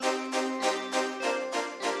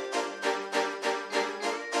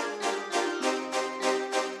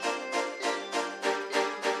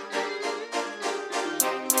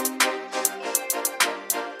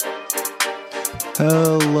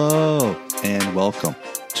Hello and welcome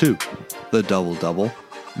to the Double Double.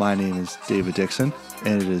 My name is David Dixon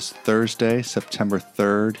and it is Thursday, September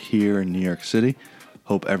 3rd here in New York City.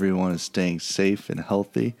 Hope everyone is staying safe and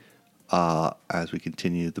healthy as we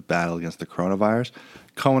continue the battle against the coronavirus.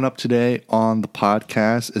 Coming up today on the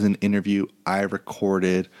podcast is an interview I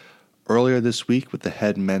recorded earlier this week with the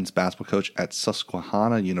head men's basketball coach at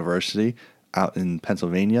Susquehanna University out in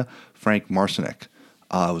Pennsylvania, Frank Marcinek.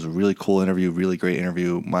 It was a really cool interview, really great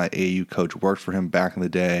interview. My AAU coach worked for him back in the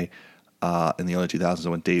day in the early 2000s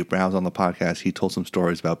when Dave Brown was on the podcast. He told some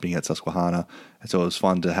stories about being at Susquehanna, and so it was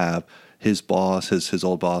fun to have his boss, his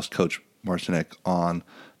old boss, Coach Marcinek, on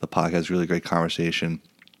the podcast. Really great conversation.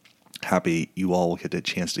 Happy you all will get the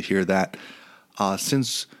chance to hear that.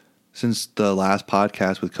 Since the last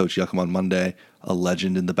podcast with Coach Yuckham on Monday, a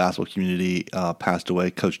legend in the basketball community passed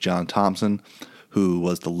away, Coach John Thompson, who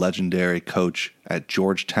was the legendary coach at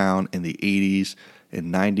Georgetown in the 80s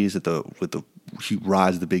and 90s with the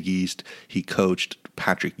rise of the Big East. He coached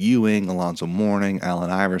Patrick Ewing, Alonzo Mourning,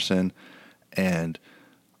 Allen Iverson, and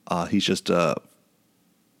he's just a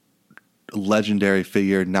legendary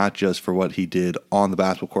figure, not just for what he did on the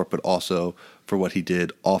basketball court, but also for what he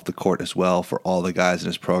did off the court as well for all the guys in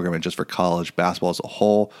his program and just for college basketball as a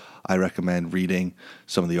whole. I recommend reading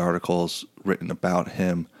some of the articles written about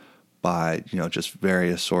him by, just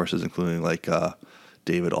various sources, including like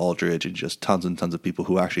David Aldridge and just tons and tons of people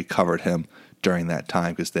who actually covered him during that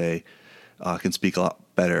time, because they can speak a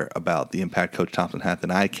lot better about the impact Coach Thompson had than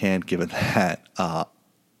I can, given that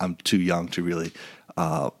I'm too young to really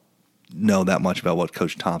know that much about what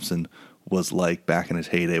Coach Thompson was like back in his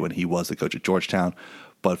heyday when he was the coach at Georgetown.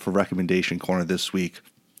 But for Recommendation Corner this week,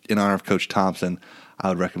 in honor of Coach Thompson, I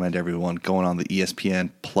would recommend everyone going on the ESPN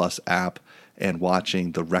Plus app and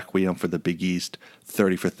watching the Requiem for the Big East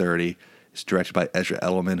 30 for 30. It's directed by Ezra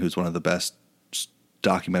Edelman, who's one of the best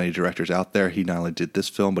documentary directors out there. He not only did this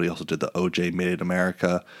film, but he also did the O.J. Made in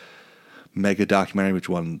America mega documentary, which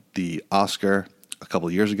won the Oscar a couple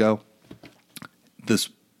of years ago. This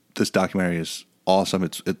documentary is awesome.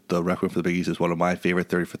 The Requiem for the Big East is one of my favorite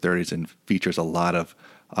 30 for 30s and features a lot of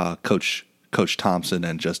Coach Thompson,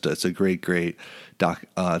 and just it's a great doc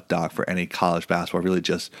for any college basketball, really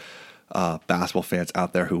just basketball fans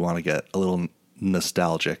out there who want to get a little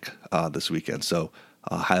nostalgic this weekend. So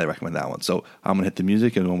highly recommend that one. So I'm going to hit the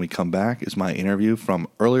music, and when we come back is my interview from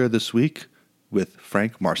earlier this week with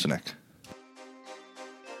Frank Marcinek.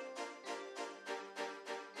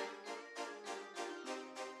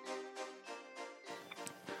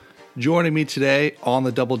 Joining me today on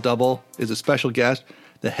the Double Double is a special guest,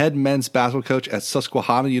 the head men's basketball coach at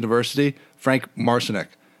Susquehanna University, Frank Marcinek.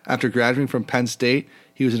 After graduating from Penn State,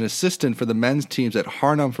 he was an assistant for the men's teams at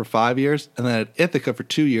Harnum for 5 years and then at Ithaca for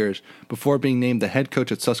 2 years before being named the head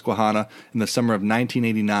coach at Susquehanna in the summer of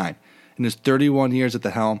 1989. In his 31 years at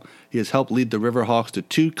the helm, he has helped lead the Riverhawks to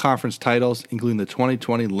 2 conference titles, including the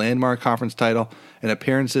 2020 Landmark Conference title and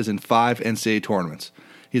appearances in 5 NCAA tournaments.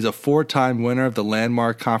 He's a 4-time winner of the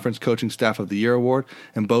Landmark Conference Coaching Staff of the Year Award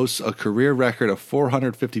and boasts a career record of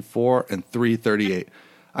 454 and 338.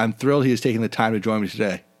 I'm thrilled he is taking the time to join me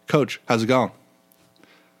today. Coach, how's it going?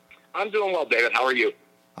 I'm doing well, David. How are you?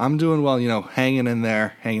 I'm doing well, hanging in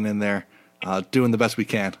there, doing the best we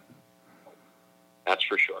can. That's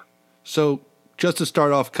for sure. So just to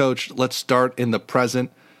start off, Coach, let's start in the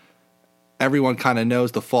present. Everyone kind of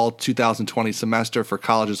knows the fall 2020 semester for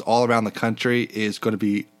colleges all around the country is going to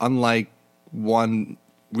be unlike one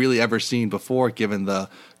really ever seen before, given the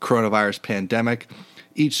coronavirus pandemic.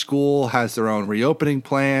 Each school has their own reopening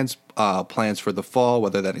plans for the fall,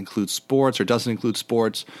 whether that includes sports or doesn't include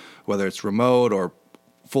sports, whether it's remote or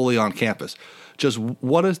fully on campus. Just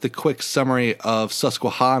what is the quick summary of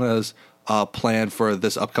Susquehanna's plan for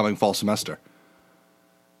this upcoming fall semester?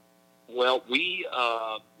 Well, we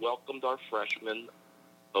welcomed our freshmen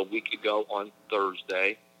a week ago on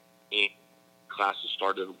Thursday, and classes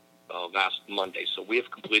started last Monday. So we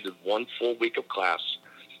have completed 1 full week of class.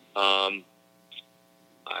 I'm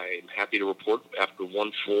happy to report after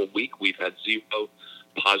 1 full week, we've had 0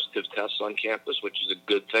 positive tests on campus, which is a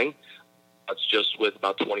good thing. That's just with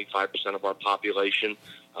about 25% of our population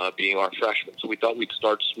being our freshmen. So we thought we'd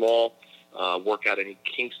start small, work out any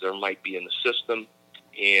kinks there might be in the system,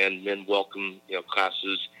 and then welcome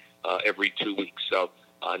classes every 2 weeks. So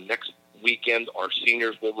next weekend, our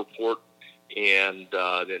seniors will report, and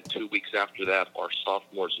then 2 weeks after that, our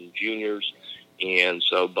sophomores and juniors. And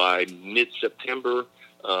so by mid-September,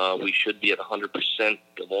 we should be at 100%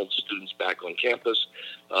 of all the students back on campus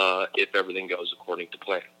if everything goes according to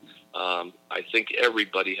plan. I think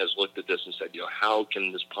everybody has looked at this and said, how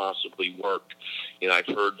can this possibly work? I've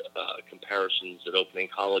heard comparisons that opening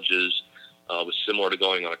colleges was similar to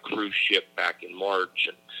going on a cruise ship back in March,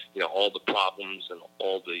 and all the problems and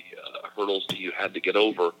all the hurdles that you had to get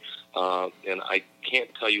over. And I can't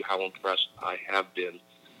tell you how impressed I have been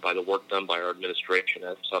by the work done by our administration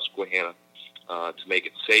at Susquehanna to make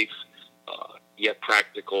it safe, yet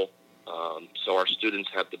practical, so our students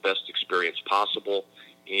have the best experience possible,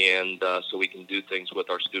 and so we can do things with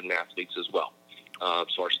our student athletes as well.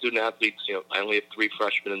 So our student athletes, I only have 3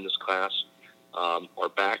 freshmen in this class, are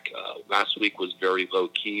back. Last week was very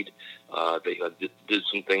low-keyed. They did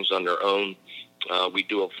some things on their own. We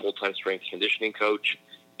do a full-time strength conditioning coach,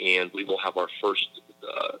 and we will have our first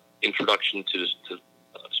introduction to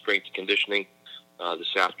strength conditioning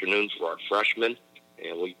this afternoon for our freshmen,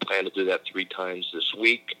 and we plan to do that 3 times this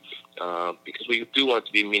week because we do want it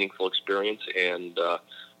to be a meaningful experience and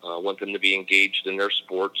want them to be engaged in their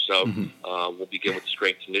sport. So we'll begin with the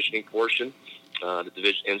strength conditioning portion. The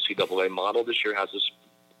Division NCAA model this year has us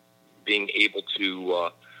being able to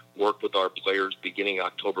work with our players beginning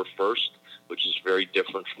October 1st, which is very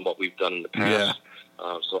different from what we've done in the past.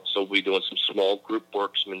 Yeah. So we'll be doing some small group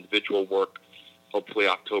work, some individual work, hopefully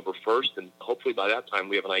October 1st, and hopefully by that time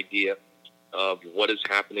we have an idea of what is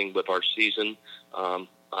happening with our season. I'm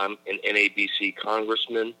an NABC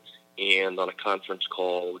congressman, and on a conference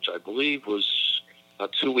call, which I believe was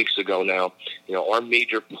about 2 weeks ago now, our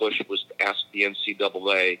major push was to ask the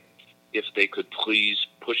NCAA if they could please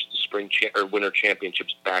push the spring or winter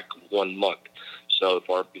championships back 1 month. So if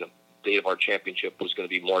our date of our championship was going to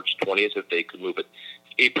be March 20th, if they could move it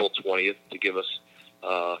April 20th to give us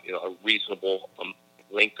a reasonable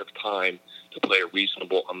length of time to play a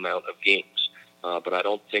reasonable amount of games. But I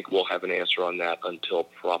don't think we'll have an answer on that until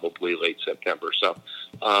probably late September. So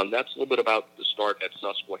that's a little bit about the start at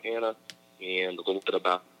Susquehanna and a little bit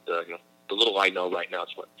about the little I know right now.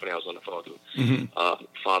 It's when I was on the phone with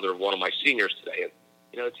father of one of my seniors today. And,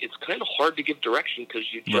 it's kind of hard to give direction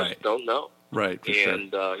because you just don't know. Right.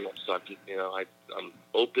 And, so I'm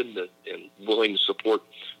open to, and willing to support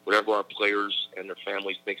whatever our players and their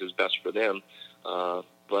families think is best for them.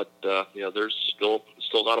 But there's still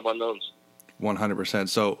a lot of unknowns. 100%.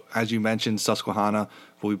 So as you mentioned, Susquehanna,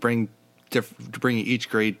 we bring each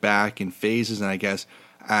grade back in phases, and I guess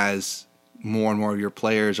as more and more of your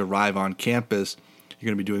players arrive on campus, you're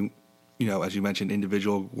going to be doing, as you mentioned,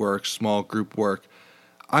 individual work, small group work.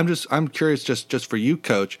 I'm curious, just for you,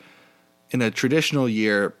 Coach. In a traditional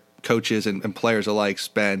year, coaches and players alike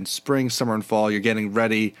spend spring, summer, and fall. You're getting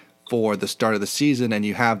ready for the start of the season, and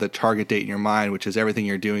you have the target date in your mind, which is everything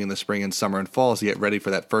you're doing in the spring and summer and fall to get ready for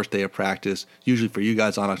that first day of practice, usually for you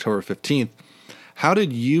guys on October 15th. How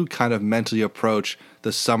did you kind of mentally approach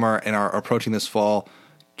the summer and are approaching this fall,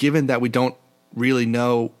 given that we don't really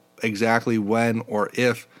know exactly when or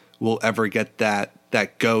if we'll ever get that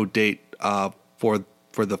go date for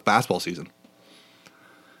the basketball season?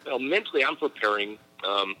 Well, mentally, I'm preparing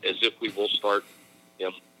as if we will start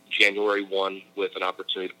January 1 with an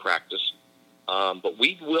opportunity to practice. But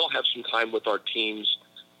we will have some time with our teams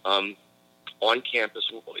on campus.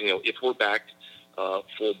 If we're back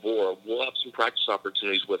full bore, we'll have some practice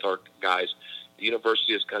opportunities with our guys. The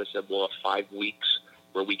university has kind of said we'll have 5 weeks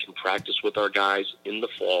where we can practice with our guys in the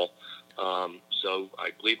fall. So I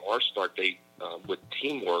believe our start date with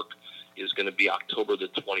teamwork is going to be October the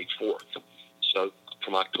 24th. So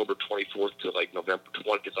from October 24th to November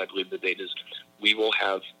 20th, I believe the date is, we will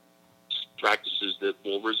have practices that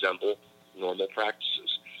will resemble normal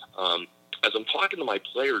practices. As I'm talking to my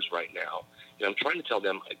players right now, I'm trying to tell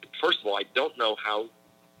them, first of all, I don't know how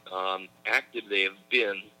active they have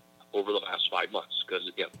been over the last 5 months because,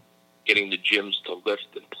 getting the gyms to lift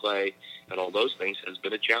and play and all those things has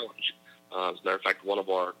been a challenge. As a matter of fact, one of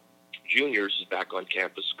our juniors is back on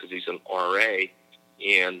campus because he's an RA,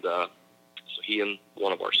 and so he and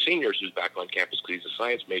one of our seniors who's back on campus because he's a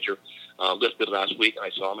science major lifted last week, and I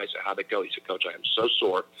saw him. I said, how'd it go? He said, Coach, I am so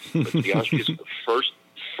sore. But to be honest with you, it's the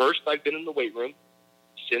first I've been in the weight room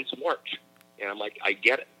since March. And I'm like, I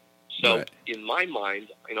get it. So in my mind,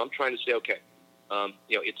 I'm trying to say, okay,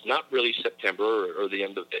 it's not really September or the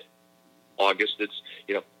end of August. It's,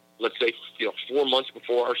 let's say, 4 months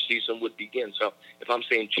before our season would begin. So if I'm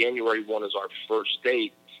saying January 1 is our first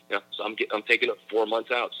date, so I'm taking it 4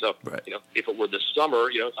 months out. So, if it were the summer,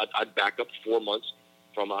 I'd back up 4 months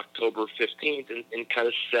from October 15th and kind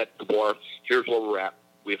of set the bar. Here's where we're at.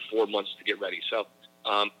 We have 4 months to get ready. So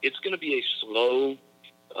it's going to be a slow,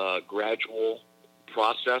 gradual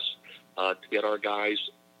process to get our guys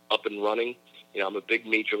up and running. I'm a big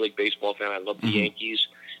Major League Baseball fan. I love the Yankees.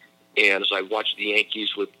 And as I watched the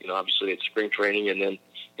Yankees with, obviously they had spring training and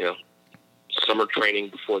then, summer training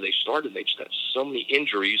before they started, they just had so many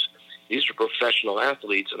injuries. These are professional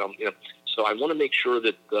athletes, and so I want to make sure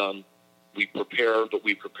that we prepare, but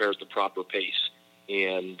we prepare at the proper pace.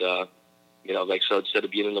 And so instead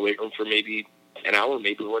of being in the weight room for maybe an hour,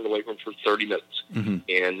 maybe we're in the weight room for 30 minutes, and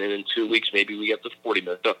then in 2 weeks maybe we get to 40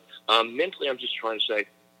 minutes. So mentally, I'm just trying to say,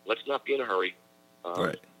 let's not be in a hurry.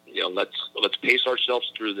 Right. Let's pace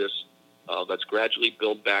ourselves through this. Let's gradually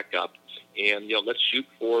build back up, and let's shoot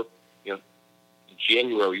for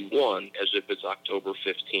January 1 as if it's October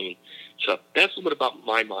 15. So that's a little bit about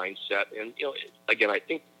my mindset. And, again, I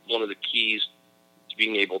think one of the keys to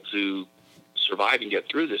being able to survive and get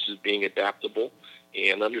through this is being adaptable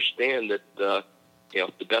and understand that,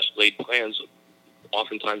 the best laid plans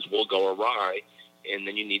oftentimes will go awry, and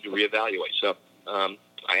then you need to reevaluate. So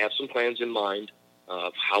I have some plans in mind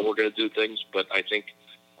of how we're going to do things, but I think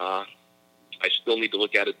I still need to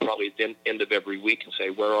look at it probably at the end of every week and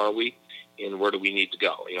say, where are we? And where do we need to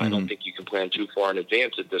go? I don't think you can plan too far in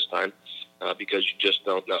advance at this time because you just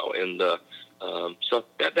don't know. And so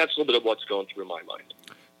that's a little bit of what's going through my mind.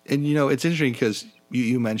 And, it's interesting because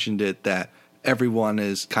you mentioned it that everyone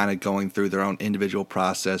is kind of going through their own individual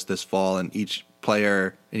process this fall, and each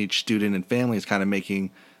player and each student and family is kind of making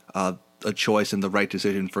a choice and the right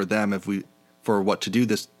decision for them for what to do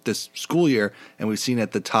this school year. And we've seen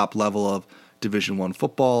at the top level of Division I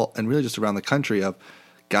football and really just around the country of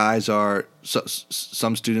guys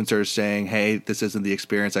some students are saying, hey, this isn't the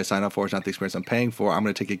experience I signed up for. It's not the experience I'm paying for. I'm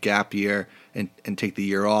going to take a gap year and take the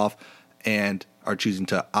year off, and are choosing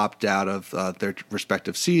to opt out of their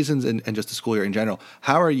respective seasons and just the school year in general.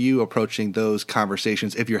 How are you approaching those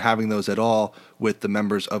conversations, if you're having those at all, with the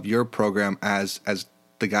members of your program as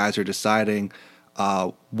the guys are deciding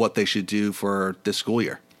what they should do for this school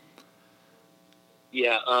year?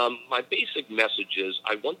 Yeah, my basic message is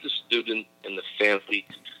I want the student and the family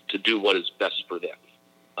to do what is best for them.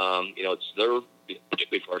 It's their,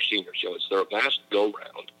 particularly for our seniors, it's their last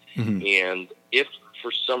go-round. And if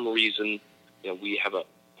for some reason, we have a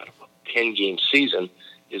 10-game season,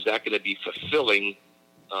 is that going to be fulfilling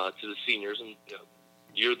to the seniors? And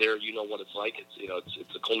you're there, you know what it's like.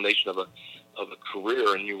 It's a culmination of a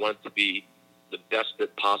career, and you want it to be the best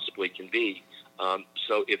it possibly can be.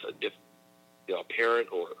 So if a parent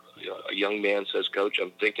or a young man says, Coach,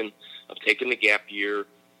 I'm thinking of taking the gap year,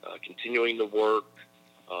 continuing to work,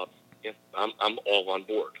 I'm all on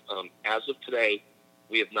board. As of today,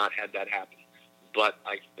 we have not had that happen. But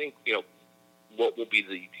I think, what will be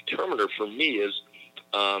the determiner for me is,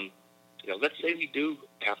 let's say we do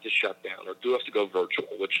have to shut down or do have to go virtual,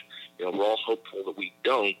 which, we're all hopeful that we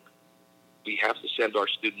don't. We have to send our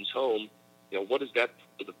students home. What is that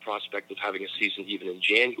for the prospect of having a season even in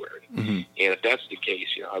January? And if that's the case,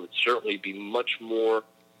 I would certainly be much more,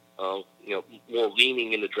 more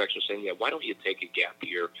leaning in the direction of saying, why don't you take a gap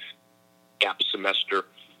year, gap semester,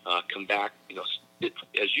 come back?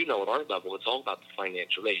 As you know, at our level, it's all about the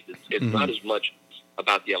financial aid. It's not as much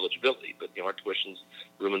about the eligibility, but our tuitions,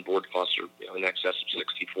 room and board costs are in excess of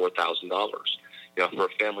 $64,000. For a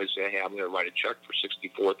family to say, hey, I'm going to write a check for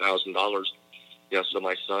 $64,000. So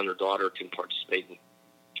my son or daughter can participate in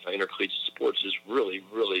intercollegiate sports is really,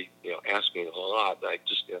 really, asking a lot. I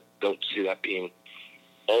just don't see that being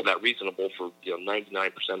all that reasonable for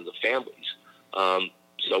 99% of the families.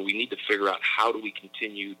 So we need to figure out how do we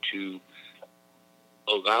continue to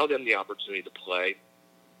allow them the opportunity to play,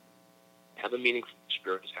 have a meaningful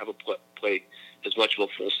experience, have a play as much of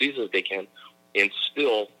a full season as they can, and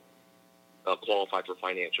still qualify for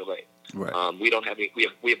financial aid. Right. We don't have any.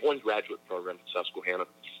 We have one graduate program at Susquehanna,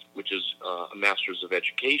 which is a Master's of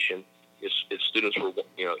Education. If students were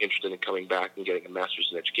interested in coming back and getting a Master's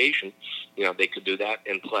in Education, they could do that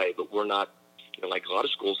and play. But we're not like a lot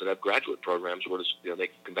of schools that have graduate programs where they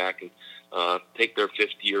can come back and take their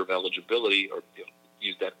fifth year of eligibility or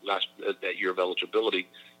use that year of eligibility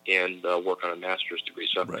and work on a master's degree.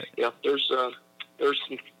 So right. There's some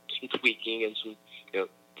tweaking and some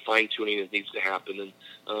fine tuning that needs to happen, and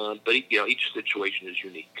but each situation is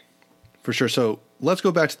unique. For sure. So let's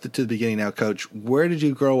go back to the beginning now, Coach. Where did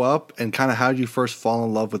you grow up, and kind of how did you first fall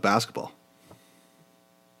in love with basketball?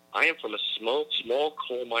 I am from a small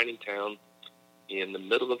coal mining town in the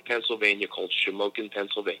middle of Pennsylvania called Shamokin,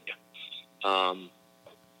 Pennsylvania,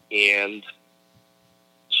 and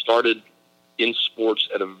started in sports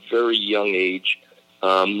at a very young age,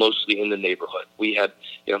 mostly in the neighborhood. We had,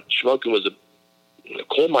 Shamokin was a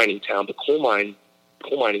coal mining town, but coal mining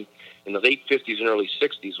in the late 50s and early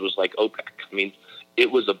 60s was like OPEC. I mean, it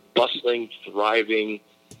was a bustling, thriving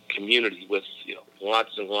community with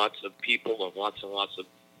lots and lots of people and lots of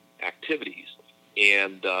activities.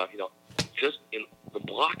 And, just in the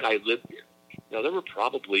block I lived in, there were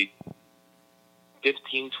probably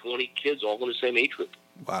 15, 20 kids all in the same age group.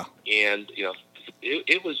 Wow. And,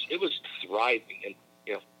 it was thriving. And,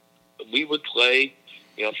 we would play,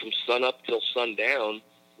 from sun up till sundown,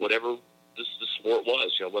 whatever the sport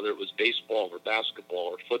was, whether it was baseball or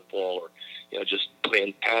basketball or football or, just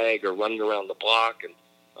playing tag or running around the block.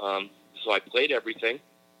 And so I played everything.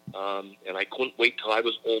 And I couldn't wait till I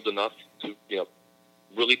was old enough to,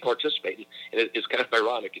 really participate. And it's kind of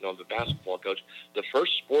ironic, I'm a basketball coach. The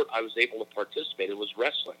first sport I was able to participate in was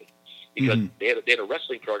wrestling, because they had a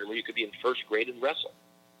wrestling program where you could be in first grade and wrestle.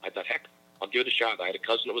 I thought, heck, I'll give it a shot. I had a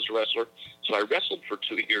cousin that was a wrestler, so I wrestled for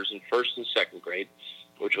 2 years in first and second grade,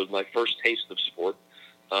 which was my first taste of sport.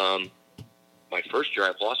 My first year,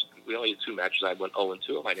 I lost. We only had 2 matches. I went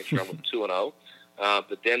 0-2. My next year, I went 2-0.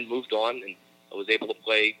 But then moved on, and I was able to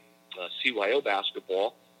play CYO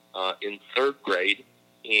basketball in third grade,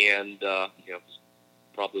 and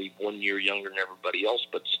probably 1 year younger than everybody else,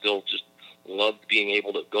 but still just loved being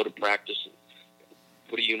able to go to practice and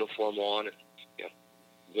put a uniform on and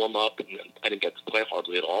warm up. And I didn't get to play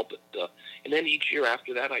hardly at all, but and then each year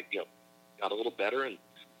after that, I got a little better. And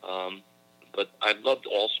but I loved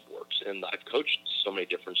all sports, and I've coached so many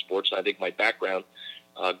different sports. And I think my background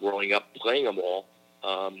growing up playing them all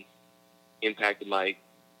impacted my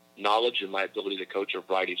knowledge and my ability to coach a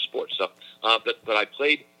variety of sports. So, but I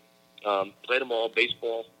played them all: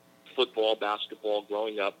 baseball, football, basketball,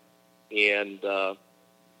 growing up. And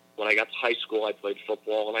when I got to high school, I played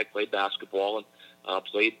football and I played basketball, and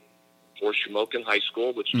played for Shamokin High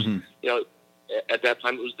School, which was, at that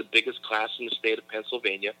time it was the biggest class in the state of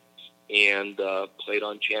Pennsylvania, and played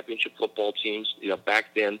on championship football teams. Back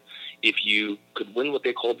then, if you could win what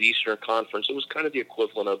they called the Eastern Conference, it was kind of the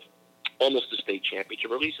equivalent of almost a state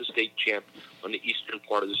championship, or at least a state champ on the eastern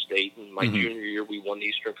part of the state. And my junior year, we won the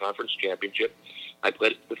Eastern Conference championship. I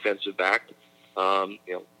played defensive back.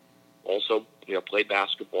 Also, played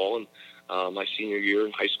basketball. And my senior year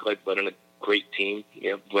in high school, I played on a great team.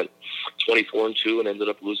 Went 24-2 and ended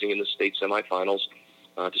up losing in the state semifinals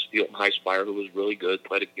to Steelton High Spire, who was really good.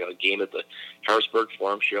 Played a game at the Harrisburg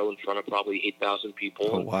Farm Show in front of probably 8,000 people.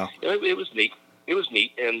 Oh, wow. And, it was neat. It was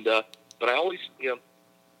neat. And but I always,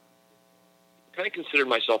 kind of considered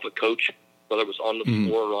myself a coach, whether it was on the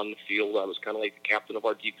floor or on the field. I was kind of like the captain of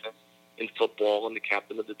our defense in football and the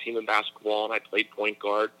captain of the team in basketball, and I played point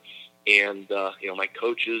guard. And, my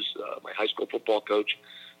coaches, my high school football coach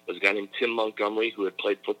was a guy named Tim Montgomery, who had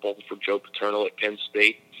played football for Joe Paterno at Penn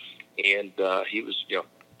State. And he was,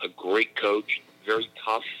 a great coach, very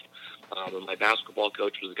tough. And my basketball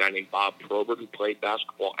coach was a guy named Bob Probert, who played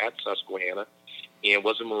basketball at Susquehanna and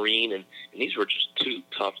was a Marine. And these were just 2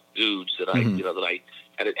 tough dudes that I, that I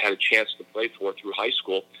had a chance to play for through high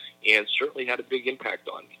school, and certainly had a big impact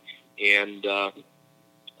on me. And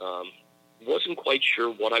wasn't quite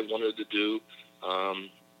sure what I wanted to do.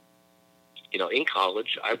 In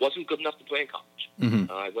college, I wasn't good enough to play in college.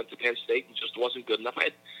 I went to Penn State and just wasn't good enough. I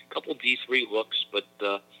had a couple D3 looks, but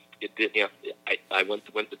it did. I went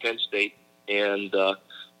to Penn State, and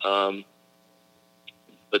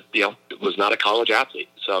but was not a college athlete.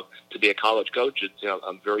 So to be a college coach,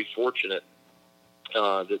 I'm very fortunate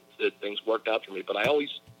that things worked out for me. But I always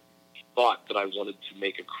thought that I wanted to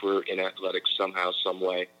make a career in athletics somehow, some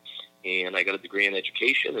way, and I got a degree in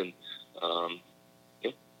education, and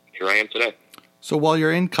here I am today. So while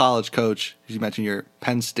you're in college, Coach, as you mentioned, you're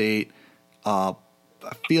Penn State. I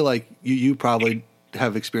feel like you probably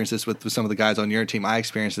have experienced this with some of the guys on your team. I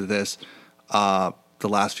experienced this the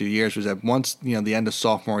last few years, was that once the end of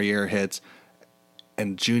sophomore year hits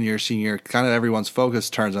and junior, senior, kind of everyone's focus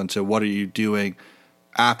turns onto what are you doing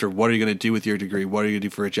after? What are you going to do with your degree? What are you going to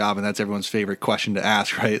do for a job? And that's everyone's favorite question to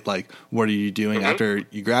ask, right? Like, what are you doing after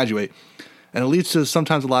you graduate? And it leads to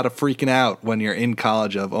sometimes a lot of freaking out when you're in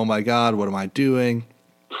college of, oh my God, what am I doing?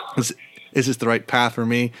 Is this the right path for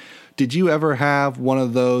me? Did you ever have one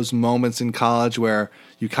of those moments in college where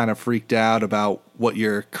you kind of freaked out about what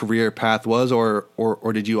your career path was, or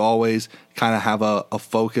did you always kind of have a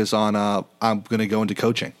focus on, I'm going to go into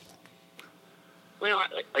coaching? Well,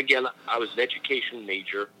 again, I was an education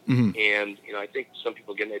major, and I think some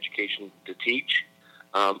people get an education to teach.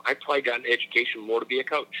 I probably got an education more to be a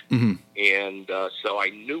coach. And so I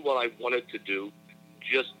knew what I wanted to do,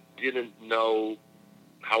 just didn't know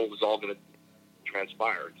how it was all going to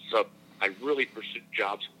transpire. So I really pursued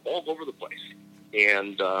jobs all over the place.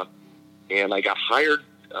 And I got hired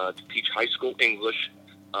to teach high school English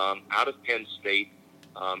out of Penn State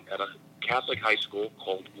at a Catholic high school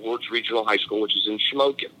called Ward's Regional High School, which is in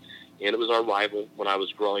Shamokin. And it was our rival when I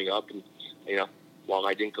was growing up. And, while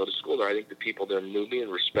I didn't go to school there, I think the people there knew me and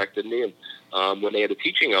respected me. And when they had a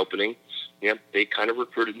teaching opening, they kind of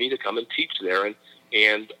recruited me to come and teach there.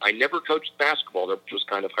 And I never coached basketball, which was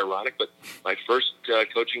kind of ironic. But my first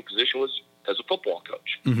coaching position was as a football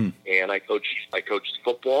coach, and I coached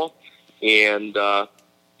football, and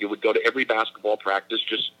you would go to every basketball practice,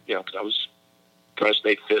 just because I was trying to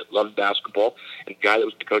stay fit, loved basketball, and the guy that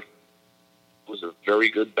was the coach was a very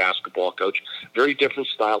good basketball coach, very different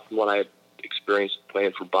style from what I had experienced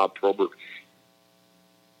playing for Bob Probert.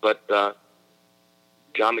 But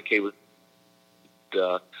John McKay was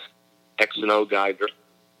the X and O guy,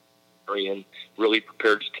 and really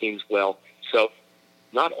prepared his teams well. So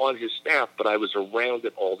not on his staff, but I was around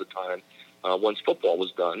it all the time once football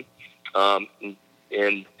was done.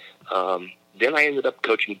 And then I ended up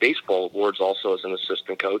coaching baseball awards also as an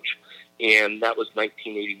assistant coach, and that was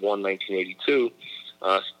 1981, 1982.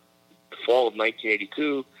 The fall of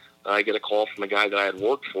 1982, I get a call from a guy that I had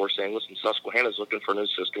worked for saying, listen, Susquehanna's looking for an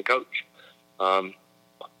assistant coach.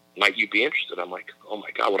 Might you be interested? I'm like, oh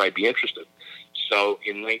my God, would I be interested? So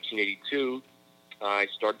in 1982, I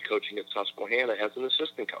started coaching at Susquehanna as an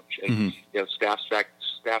assistant coach. And staffs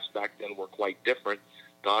back then were quite different.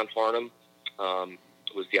 Don Harnum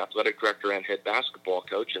was the athletic director and head basketball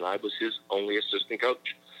coach, and I was his only assistant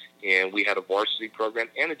coach. And we had a varsity program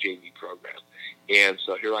and a JV program. And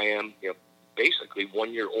so here I am, basically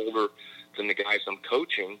 1 year older than the guys I'm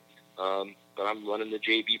coaching, but I'm running the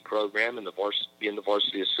JV program and being the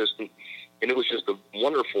varsity assistant. And it was just a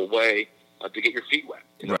wonderful way to get your feet wet.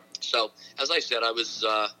 Right. So, as I said, I was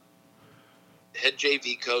head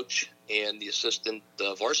JV coach and the assistant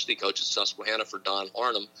varsity coach at Susquehanna for Don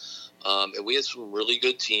Harnum. And we had some really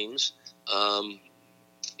good teams. I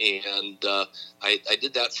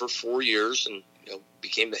did that for 4 years and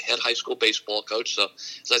became the head high school baseball coach. So,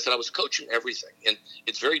 as I said, I was coaching everything. And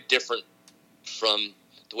it's very different from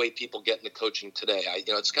the way people get into coaching today.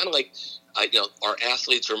 It's kind of like, our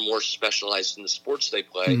athletes are more specialized in the sports they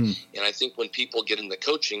play. And I think when people get into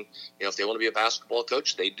coaching, if they want to be a basketball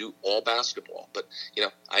coach, they do all basketball. But,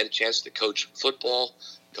 I had a chance to coach football,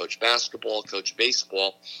 coach basketball, coach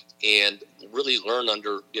baseball, and really learn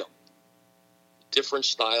under, different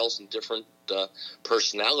styles and different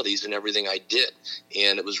personalities in everything I did.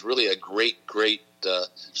 And it was really a great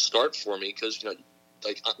start for me because,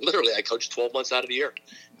 literally I coached 12 months out of the year.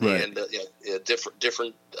 Right. And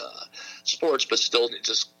different sports, but still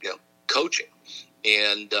just coaching.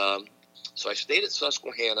 And so I stayed at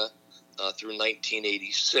Susquehanna through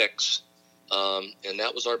 1986, and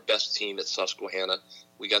that was our best team at Susquehanna.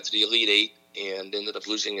 We got to the Elite Eight and ended up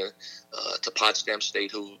losing to Potsdam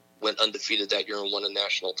State, who went undefeated that year and won a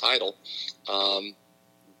national title.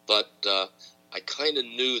 But I kind of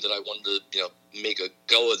knew that I wanted to make a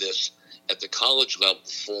go of this at the college level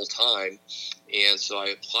full time, and so I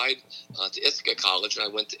applied to Ithaca College, and I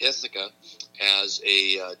went to Ithaca as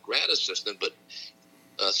a grad assistant. But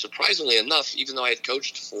surprisingly enough, even though I had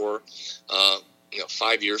coached for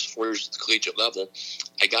 4 years at the collegiate level,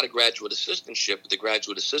 I got a graduate assistantship. But the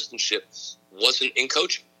graduate assistantship wasn't in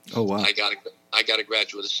coaching. Oh wow! I got a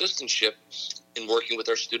graduate assistantship in working with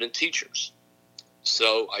our student teachers.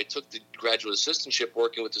 So I took the graduate assistantship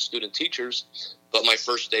working with the student teachers, but my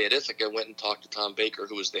first day at Ithaca, I went and talked to Tom Baker,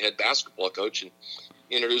 who was the head basketball coach, and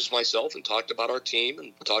introduced myself and talked about our team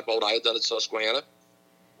and talked about what I had done at Susquehanna.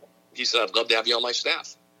 He said, I'd love to have you on my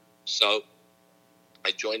staff. So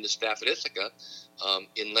I joined the staff at Ithaca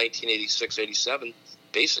in 1986-87,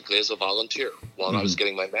 basically as a volunteer while I was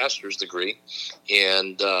getting my master's degree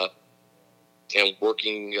and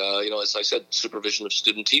working, as I said, supervision of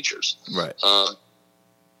student teachers. Right.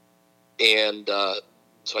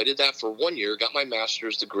 So I did that for 1 year, got my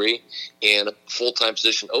master's degree, and a full-time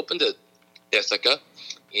position opened at Ithaca,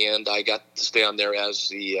 and I got to stay on there as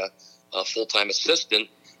the full-time assistant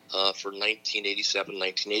for 1987,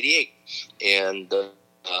 1988. And,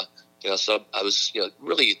 so I was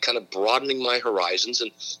really kind of broadening my horizons,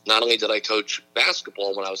 and not only did I coach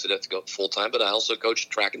basketball when I was at Ithaca full-time, but I also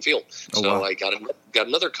coached track and field. Oh, so wow. I got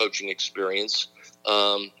another coaching experience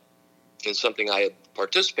in something I had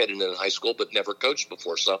participated in high school but never coached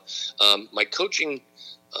before. So my coaching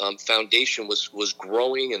foundation was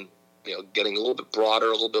growing and getting a little bit broader,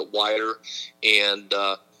 a little bit wider, and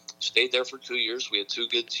stayed there for 2 years. We had two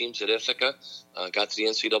good teams at Ithaca. Got to the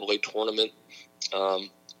NCAA tournament,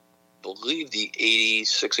 believe the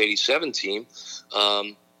 86-87 team,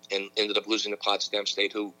 and ended up losing to Potsdam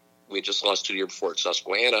State, who we had just lost 2 years before at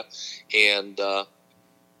Susquehanna. And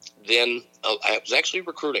then I was actually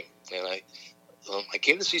recruiting, and I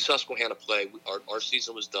came to see Susquehanna play. Our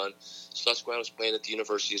season was done. Susquehanna was playing at the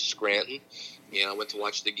University of Scranton, and I went to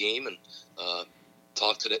watch the game, and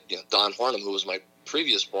talked to Don Harnum, who was my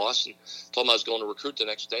previous boss, and told him I was going to recruit the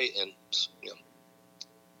next day. And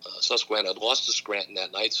Susquehanna had lost to Scranton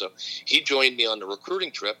that night, so he joined me on the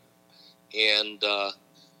recruiting trip and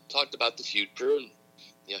talked about the future. And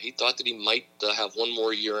he thought that he might have one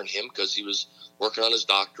more year in him because he was working on his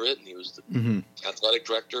doctorate, and he was the athletic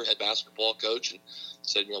director, head basketball coach, and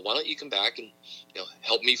said, why don't you come back and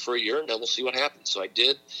help me for a year, and then we'll see what happens. So I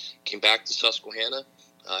did. Came back to Susquehanna.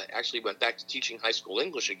 Actually went back to teaching high school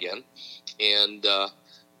English again, and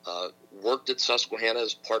worked at Susquehanna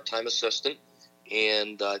as part-time assistant.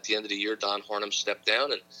 And at the end of the year, Don Harnum stepped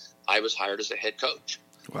down, and I was hired as a head coach.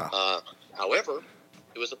 Wow. However,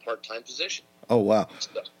 it was a part-time position. Oh, wow.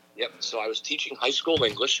 So I was teaching high school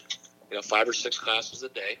English, 5 or 6 classes a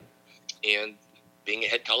day, and being a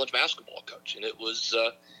head college basketball coach. And it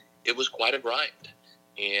was quite a grind.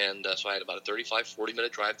 And so I had about a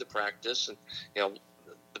 40-minute drive to practice. And,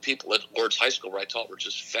 the people at Lord's High School where I taught were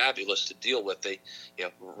just fabulous to deal with. They,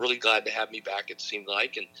 were really glad to have me back, it seemed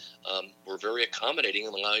like, and were very accommodating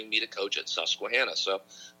in allowing me to coach at Susquehanna. So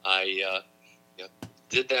I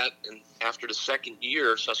did that, and after the second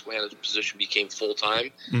year, Susquehanna's position became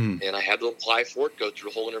full-time, and I had to apply for it, go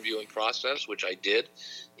through the whole interviewing process, which I did,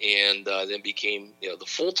 and then became the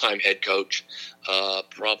full-time head coach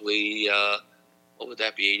probably what would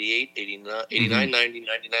that be, 88, 89, 90,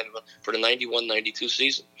 99, for the 91-92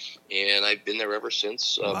 season. And I've been there ever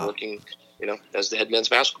since, working, as the head men's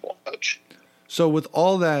basketball coach. So with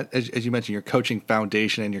all that, as you mentioned, your coaching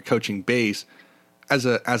foundation and your coaching base, as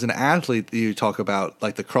an athlete, you talk about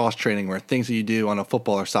like the cross training where things that you do on a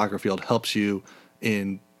football or soccer field helps you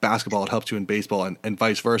in basketball, it helps you in baseball, and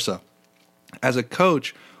vice versa. As a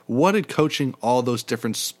coach, what did coaching all those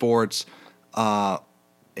different sports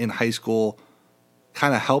in high school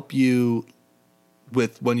kind of help you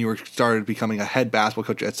with when you started becoming a head basketball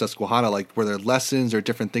coach at Susquehanna? Like, were there lessons or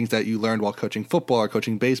different things that you learned while coaching football or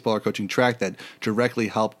coaching baseball or coaching track that directly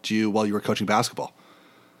helped you while you were coaching basketball?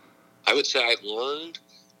 I would say I learned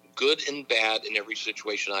good and bad in every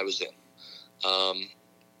situation I was in.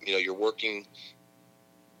 You're working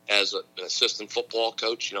as an assistant football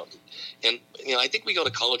coach, and I think we go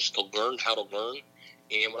to college to learn how to learn.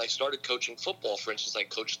 And when I started coaching football, for instance, I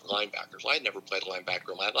coached the linebackers. I had never played a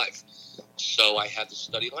linebacker in my life. So I had to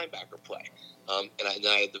study linebacker play. And I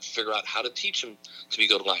had to figure out how to teach them to be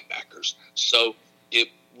good linebackers. So it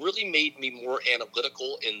really made me more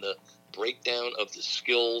analytical in the breakdown of the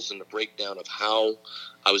skills and the breakdown of how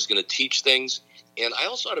I was going to teach things. And I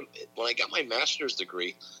also when I got my master's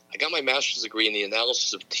degree, in the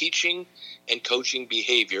analysis of teaching and coaching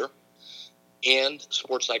behavior and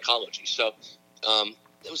sports psychology. So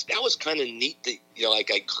that was kind of neat that,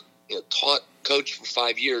 I taught, coached for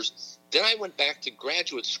 5 years. Then I went back to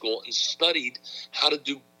graduate school and studied how to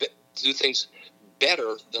do things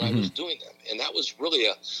better than I was doing them. And that was really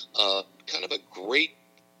a kind of a great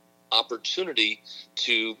opportunity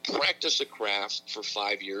to practice a craft for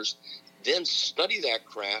 5 years, then study that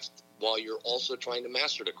craft while you're also trying to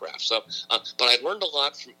master the craft. So, but I learned a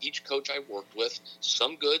lot from each coach I worked with,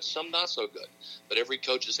 some good, some not so good. But every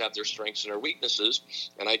coaches have their strengths and their weaknesses,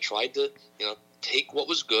 and I tried to, take what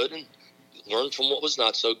was good and learn from what was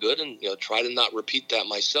not so good, and try to not repeat that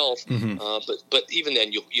myself. But even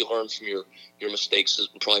then, you learn from your mistakes,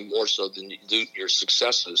 probably more so than you do your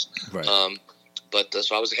successes. Right.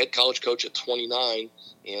 So I was a head college coach at 29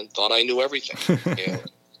 and thought I knew everything.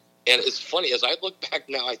 And it's funny, as I look back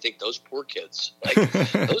now, I think those poor kids, I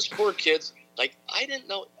didn't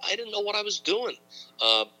know what I was doing.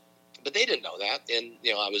 But they didn't know that. And,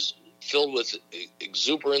 I was filled with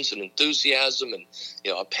exuberance and enthusiasm and,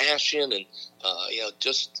 a passion and,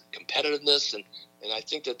 just competitiveness. And I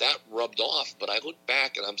think that rubbed off. But I look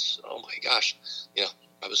back and oh my gosh,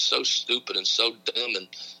 I was so stupid and so dumb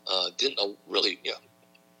and didn't know really,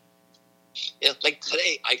 like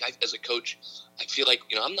today, I as a coach, I feel like,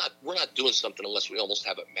 we're not doing something unless we almost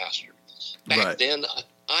have it mastered. Back then,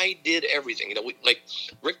 I did everything. Like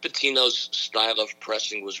Rick Pitino's style of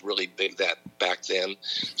pressing was really big back then.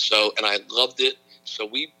 So, and I loved it. So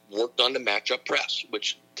we worked on the matchup press,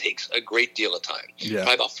 which takes a great deal of time. Yeah.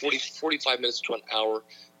 Probably about 45 minutes to an hour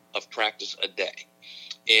of practice a day.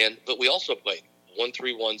 But we also played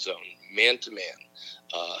 1-3-1 zone, man-to-man,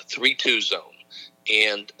 3-2 zone.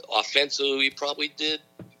 And offensively, we probably did,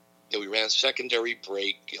 we ran secondary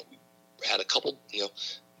break. We had a couple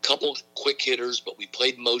quick hitters, but we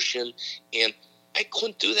played motion. And I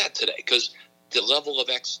couldn't do that today because the level of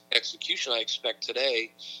execution I expect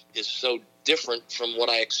today is so different from what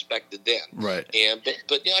I expected then. Right.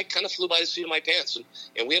 But I kind of flew by the seat of my pants.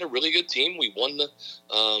 And we had a really good team. We won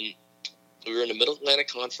We were in the Middle Atlantic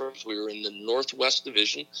Conference. We were in the Northwest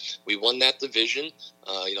Division. We won that division.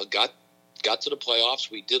 Got to the playoffs.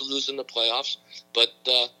 We did lose in the playoffs, but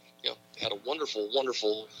had a wonderful,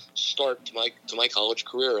 wonderful start to my college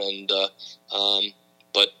career. And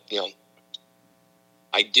but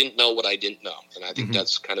I didn't know what I didn't know, and I think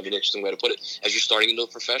that's kind of an interesting way to put it as you're starting into a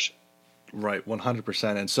profession. Right,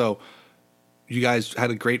 100%. And so you guys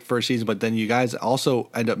had a great first season, but then you guys also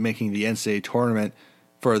end up making the NCAA tournament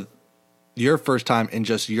for your first time in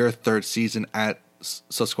just your third season at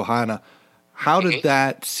Susquehanna. How did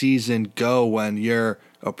that season go when you're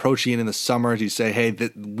approaching it in the summer? Do you say, hey,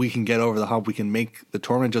 we can get over the hump, we can make the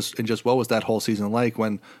tournament? Just what was that whole season like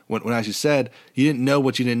when as you said, you didn't know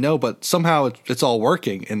what you didn't know, but somehow it's all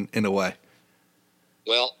working in a way?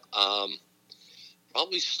 Well,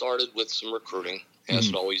 probably started with some recruiting, as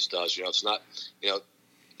it always does. It's not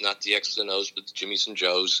the X's and O's, but the Jimmys and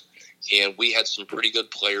Joes. And we had some pretty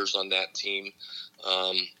good players on that team.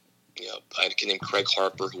 I had a kid named Craig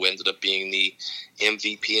Harper who ended up being the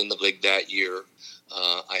MVP in the league that year.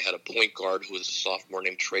 I had a point guard who was a sophomore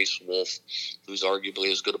named Trace Wolf, who's arguably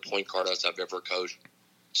as good a point guard as I've ever coached.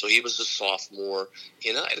 So he was a sophomore.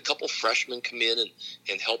 And I had a couple freshmen come in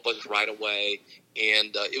and help us right away.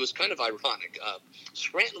 And it was kind of ironic.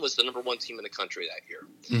 Scranton was the number 1 team in the country that year.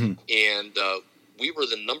 And we were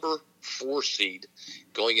the number 4 seed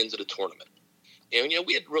going into the tournament. And,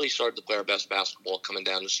 we had really started to play our best basketball coming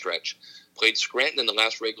down the stretch. Played Scranton in the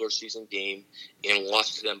last regular season game and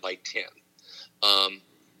lost to them by 10.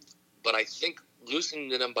 But I think losing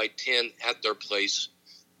to them by 10 at their place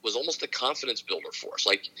was almost a confidence builder for us.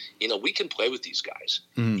 Like, we can play with these guys.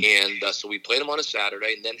 And so we played them on a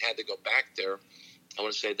Saturday and then had to go back there, I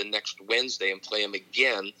want to say the next Wednesday, and play them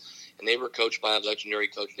again. And they were coached by a legendary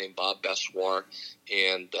coach named Bob Bessoir.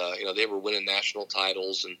 And, they were winning national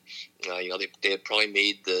titles. And, they had probably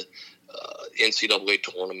made the NCAA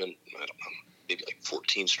tournament, I don't know, maybe like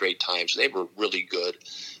 14 straight times. They were really good.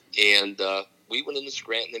 And we went into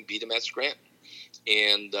Scranton and beat them at Scranton.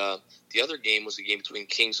 And the other game was a game between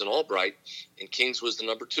Kings and Albright. And Kings was the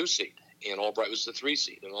number 2 seed. And Albright was the 3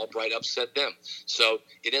 seed, and Albright upset them. So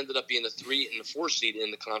it ended up being the 3 and the 4 seed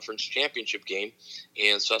in the conference championship game.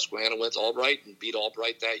 And Susquehanna went to Albright and beat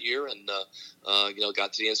Albright that year, and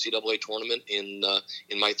got to the NCAA tournament in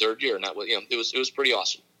my third year. And that was, it was pretty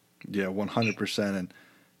awesome. Yeah, 100%. And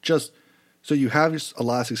just so you have a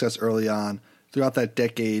lot of success early on throughout that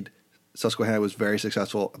decade. Susquehanna was very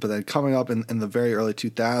successful, but then coming up in the very early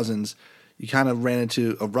 2000s. You kind of ran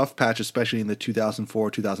into a rough patch, especially in the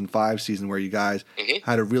 2004-2005 season, where you guys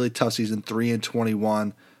had a really tough season,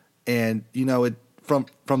 3-21, and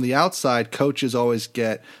from the outside, coaches always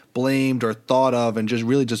get blamed or thought of and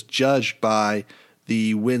just judged by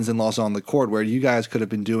the wins and losses on the court, where you guys could have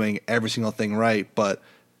been doing every single thing right, but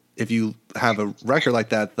if you have a record like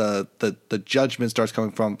that, the judgment starts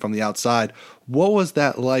coming from the outside. What was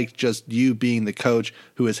that like? Just you being the coach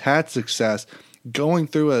who has had success, going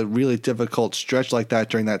through a really difficult stretch like that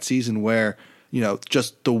during that season where,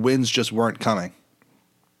 just the wins just weren't coming?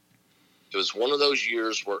 It was one of those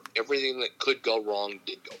years where everything that could go wrong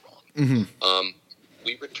did go wrong.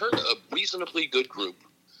 We returned a reasonably good group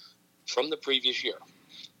from the previous year.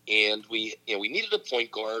 And we needed a point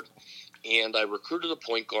guard, and I recruited a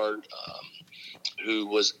point guard who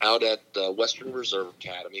was out at Western Reserve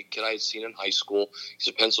Academy, a kid I had seen in high school. He's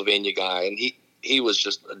a Pennsylvania guy, and he was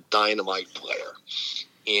just a dynamite player.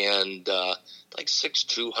 And like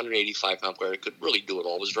 6'2", 185-pound player, could really do it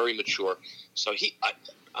all, was very mature. So I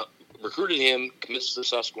recruited him, commits to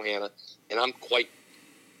Susquehanna, and I'm quite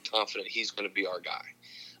confident he's going to be our guy.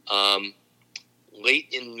 Late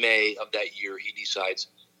in May of that year, he decides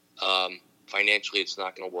financially it's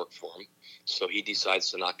not going to work for him. So he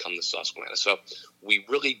decides to not come to Susquehanna. So we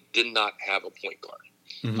really did not have a point guard.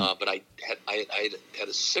 But I had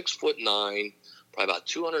a 6'9", probably about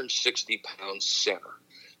 260-pound center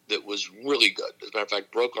that was really good. As a matter of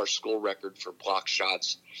fact, broke our school record for block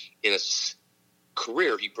shots in a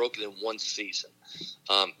career. He broke it in one season.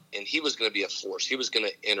 And he was going to be a force. He was going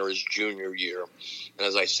to enter his junior year. And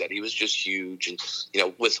as I said, he was just huge. And,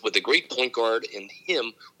 with a great point guard and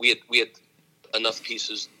him, we had enough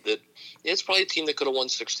pieces that it's probably a team that could have won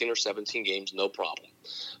 16 or 17 games, no problem.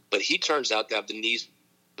 But he turns out to have the knees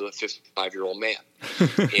of a 55-year-old man.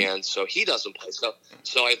 And so he doesn't play.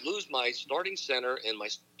 So I lose my starting center and my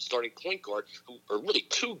starting point guard, who are really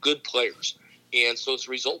two good players. And so as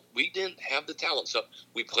a result, we didn't have the talent. So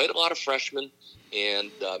we played a lot of freshmen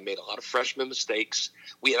and made a lot of freshman mistakes.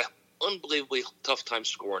 We had unbelievably tough time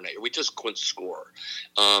scoring that year. We just couldn't score.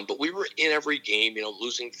 But we were in every game,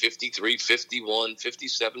 losing 53, 51,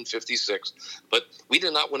 57, 56. But we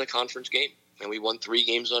did not win a conference game, and we won 3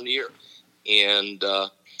 games on the year. And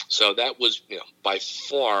so that was, by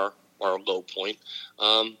far our low point.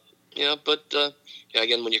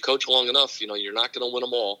 Again, when you coach long enough, you're not going to win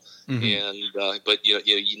them all. Mm-hmm. But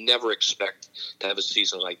you never expect to have a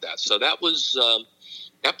season like that. So that was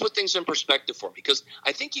that put things in perspective for me, because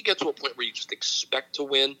I think you get to a point where you just expect to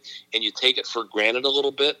win and you take it for granted a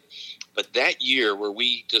little bit. But that year where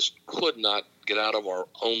we just could not get out of our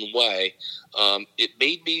own way, it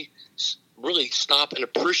made me really stop and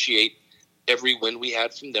appreciate every win we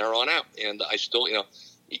had from there on out. And I still,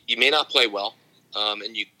 you may not play well.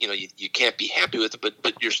 And you can't be happy with it,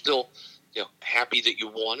 but you're still, happy that you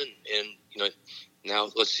won, and now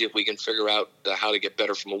let's see if we can figure out how to get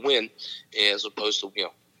better from a win, as opposed to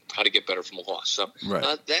how to get better from a loss. So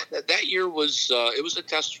right. That year was it was a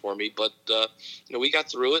test for me, but we got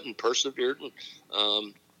through it and persevered, and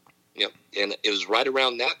and it was right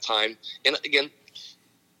around that time. And again,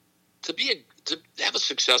 to have a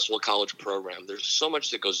successful college program, there's so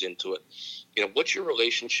much that goes into it. What's your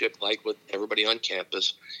relationship like with everybody on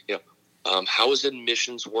campus? How is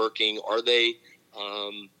admissions working? Are they,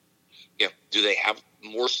 do they have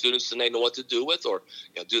more students than they know what to do with? Or,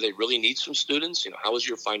 do they really need some students? How is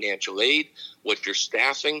your financial aid? What's your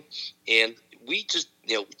staffing? And we just,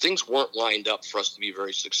 things weren't lined up for us to be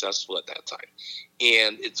very successful at that time.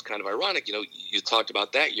 And it's kind of ironic, you talked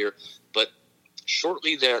about that year, but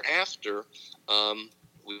shortly thereafter,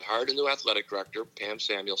 we hired a new athletic director, Pam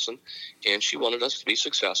Samuelson, and she wanted us to be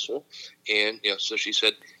successful. And so she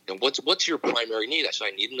said, "What's your primary need?" I said,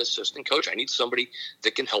 "I need an assistant coach. I need somebody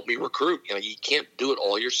that can help me recruit. You can't do it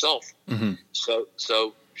all yourself." Mm-hmm.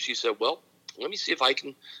 So she said, "Well, let me see if I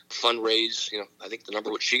can fundraise." I think the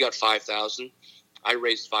number was, she got $5,000. I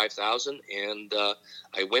raised $5,000, and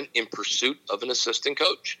I went in pursuit of an assistant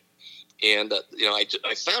coach. And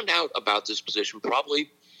I found out about this position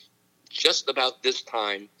probably just about this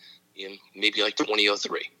time in maybe like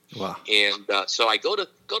 2003. Wow. And so I go to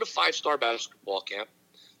 5-star basketball camp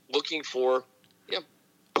looking for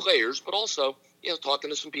players, but also talking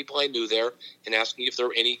to some people I knew there and asking if there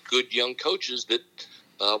were any good young coaches that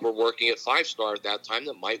were working at 5-star at that time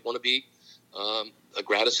that might want to be a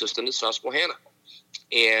grad assistant at Susquehanna.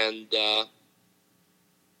 And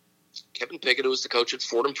Kevin Pickett, who was the coach at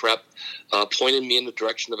Fordham Prep, pointed me in the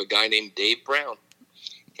direction of a guy named Dave Brown.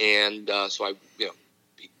 And so I,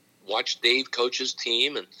 watched Dave coach his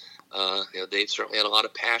team, and Dave certainly had a lot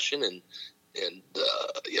of passion and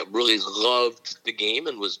really loved the game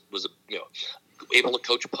and was able to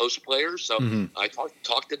coach post players. So I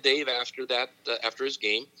talked to Dave after that, after his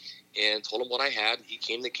game, and told him what I had. He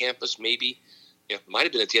came to campus maybe. It might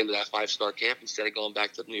have been at the end of that 5-star camp. Instead of going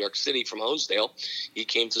back to New York City from Honesdale, he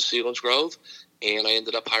came to Selinsgrove, and I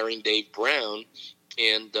ended up hiring Dave Brown.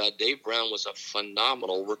 And Dave Brown was a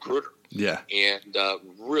phenomenal recruiter. Yeah. And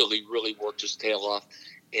really, really worked his tail off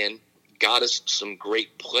and got us some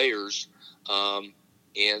great players. And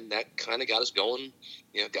that kind of got us going,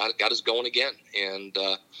 got us going again. And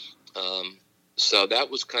so that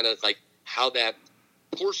was kind of like how that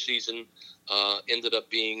poor season ended up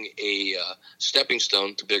being a stepping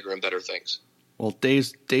stone to bigger and better things. Well,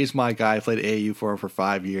 Dave's my guy. I played AAU for him for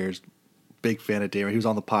 5 years. Big fan of Dave. He was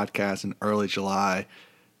on the podcast in early July.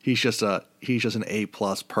 He's just an A+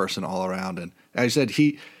 person all around. And as I said,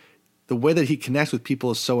 the way that he connects with people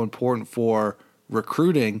is so important for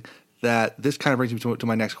recruiting that this kind of brings me to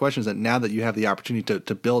my next question, is that now that you have the opportunity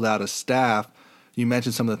to build out a staff, you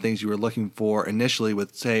mentioned some of the things you were looking for initially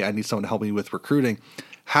with, say, I need someone to help me with recruiting.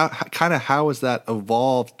 How has that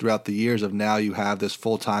evolved throughout the years of now you have this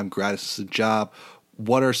full-time grad assistant job?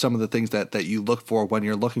 What are some of the things that you look for when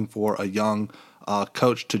you're looking for a young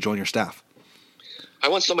coach to join your staff? I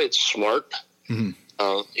want somebody that's smart. Mm-hmm.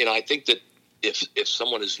 I think that if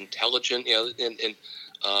someone is intelligent, and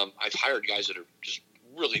I've hired guys that are just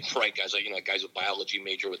really bright guys, like guys with biology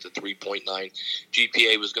major with a 3.9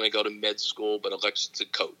 GPA, was going to go to med school but elects to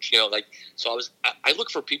coach. So I look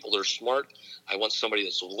for people that are smart. I want somebody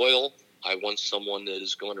that's loyal. I want someone that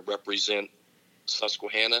is going to represent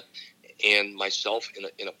Susquehanna and myself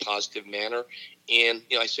in a positive manner. And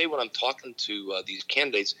I say when I'm talking to these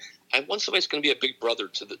candidates, I want somebody that's going to be a big brother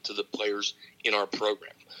to the players in our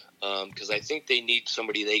program, because I think they need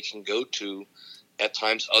somebody they can go to at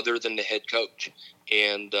times other than the head coach.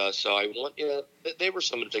 And so I want, they were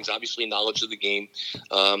some of the things. Obviously, knowledge of the game.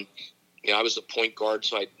 I was a point guard,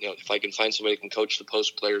 so if I can find somebody who can coach the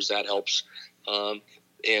post players, that helps.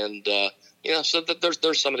 So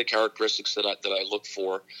there's some of the characteristics that I look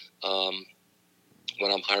for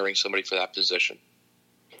when I'm hiring somebody for that position.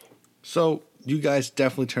 So you guys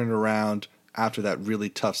definitely turned it around after that really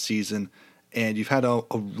tough season, and you've had a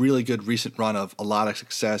really good recent run of a lot of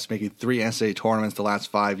success, making 3 NCAA tournaments the last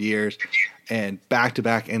 5 years, and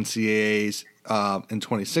back-to-back NCAAs in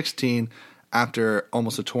 2016 after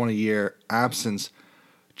almost a 20-year absence.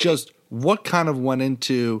 Just what kind of went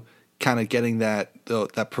into kind of getting that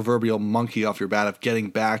proverbial monkey off your back of getting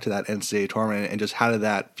back to that NCAA tournament, and just how did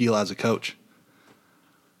that feel as a coach?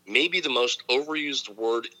 Maybe the most overused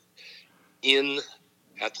word in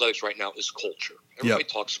athletics right now is culture. Everybody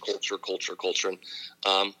talks culture, and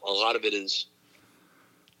a lot of it is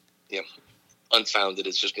unfounded.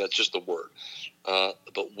 It's just a word.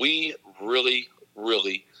 But we really,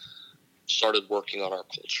 really started working on our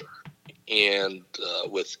culture, and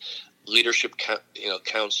with leadership,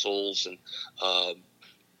 councils, and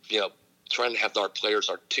trying to have our players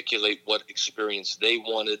articulate what experience they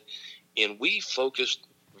wanted, and we focused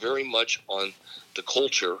very much on the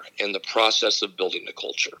culture and the process of building the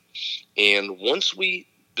culture. And once we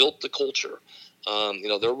built the culture,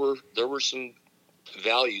 there were some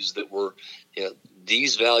values that were,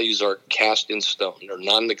 these values are cast in stone. They're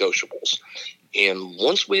non-negotiables. And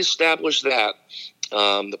once we established that,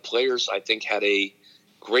 the players, I think, had a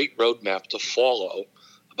great roadmap to follow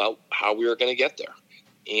about how we were going to get there.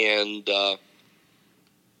 And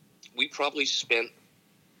we probably spent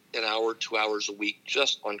an hour, 2 hours a week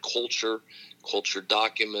just on culture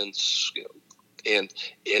documents, and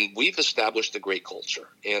we've established a great culture.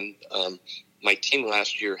 And my team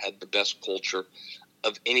last year had the best culture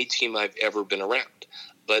of any team I've ever been around.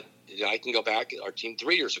 But I can go back. Our team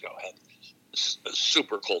 3 years ago had a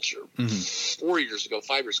super culture. 4 years ago,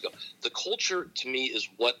 5 years ago. The culture, to me, is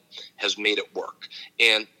what has made it work.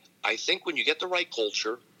 And I think when you get the right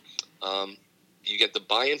culture, you get the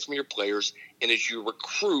buy-in from your players, and as you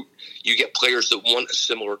recruit, you get players that want a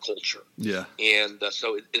similar culture. Yeah. And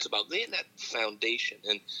so it's about laying that foundation.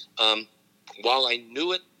 And while I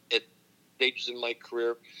knew it at stages in my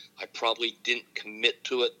career, I probably didn't commit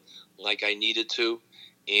to it like I needed to.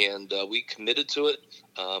 And we committed to it.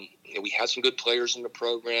 We had some good players in the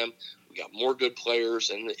program. We got more good players,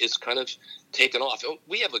 and it's kind of taken off.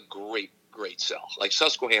 We have a great cell. Like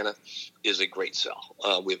Susquehanna is a great cell.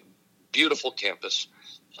 We have a beautiful campus.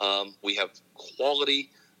 We have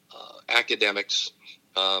quality academics.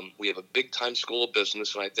 We have a big-time school of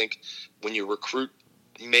business, and I think when you recruit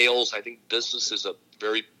males, I think business is a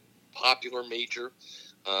very popular major.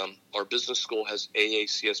 Our business school has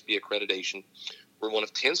AACSB accreditation. We're one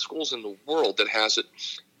of 10 schools in the world that has it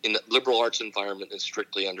in the liberal arts environment and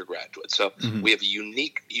strictly undergraduate. So we have a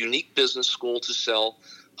unique business school to sell,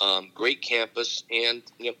 great campus, and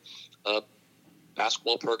a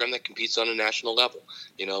basketball program that competes on a national level.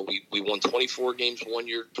 We won 24 games one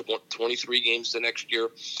year, 23 games the next year.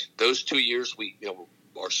 Those 2 years,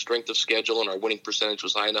 our strength of schedule and our winning percentage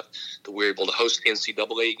was high enough that we were able to host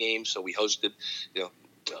NCAA games. So we hosted,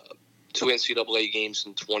 2 NCAA games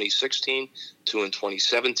in 2016, 2 in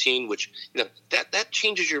 2017, which, that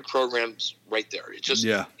changes your programs right there. It's just,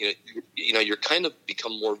 you're kind of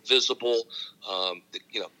become more visible.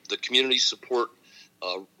 The community support,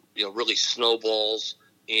 really snowballs.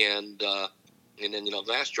 And then,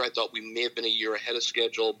 last year I thought we may have been a year ahead of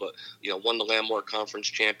schedule, but, won the Landmark Conference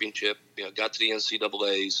Championship, got to the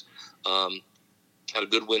NCAAs, had a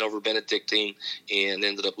good win over Benedictine, and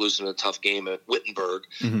ended up losing a tough game at Wittenberg.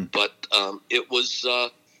 But it was,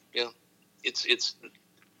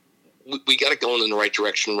 we got it going in the right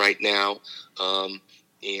direction right now.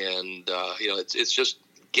 It's just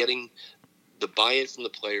getting the buy-in from the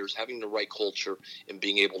players, having the right culture, and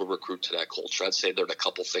being able to recruit to that culture. I'd say there are a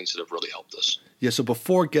couple things that have really helped us. Yeah, so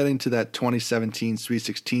before getting to that 2017 Sweet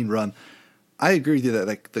 16 run, I agree with you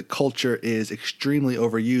that the culture is extremely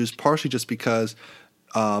overused, partially just because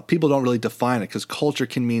people don't really define it, because culture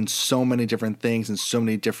can mean so many different things in so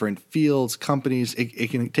many different fields, companies.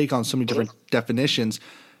 It can take on so many different definitions.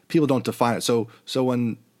 People don't define it. So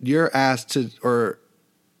when you're asked to, or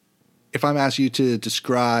if I'm asking you to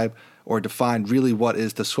describe or define really what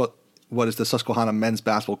is the Susquehanna men's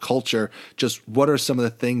basketball culture, just what are some of the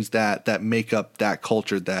things that make up that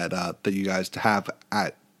culture that you guys have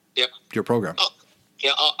at your program?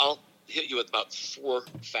 I'll hit you with about 4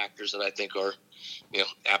 factors that I think are,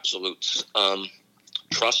 absolutes.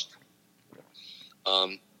 Trust,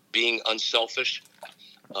 being unselfish.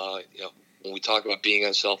 When we talk about being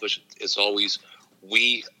unselfish, it's always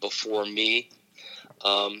we before me.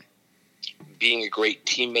 Being a great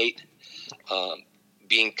teammate,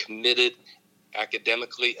 being committed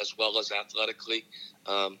academically as well as athletically.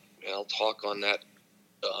 and I'll talk on that.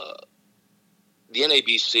 The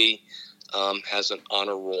NABC has an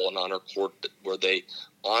honor roll, an honor court where they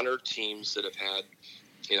honor teams that have had,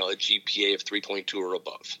 a GPA of 3.2 or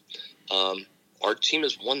above. Our team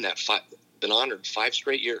has won that, been honored 5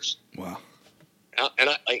 straight years. Wow. And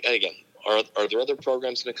again, are there other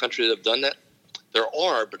programs in the country that have done that? There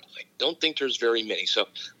are, but I don't think there's very many. So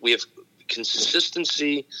we have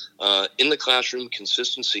consistency in the classroom,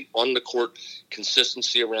 consistency on the court,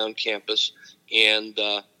 consistency around campus. And,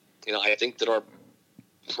 I think that our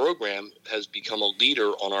program has become a leader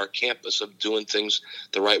on our campus of doing things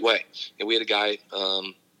the right way. And we had a guy,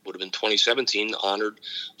 would have been 2017, honored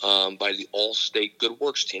by the All-State Good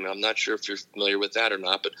Works team. I'm not sure if you're familiar with that or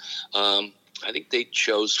not, but I think they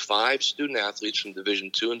chose 5 student athletes from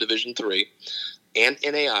Division II and Division III and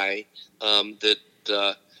NAI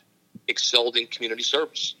that excelled in community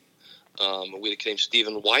service. We had a kid named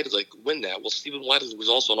Stephen Weidlich win that. Well, Stephen Weidlich was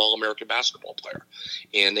also an All-American basketball player,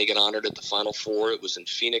 and they got honored at the Final Four. It was in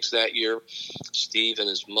Phoenix that year. Steve and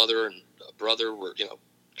his mother and brother were,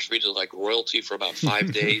 treated like royalty for about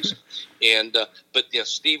 5 days. And but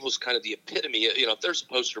Steve was kind of the epitome. If there's a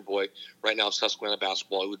poster boy right now of Susquehanna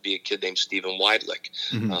basketball, it would be a kid named Stephen Weidlich,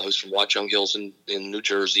 who's from Watchung Hills in New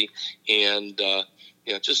Jersey, and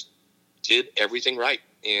just did everything right.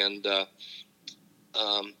 And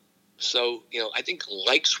so I think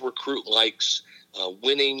likes recruit likes.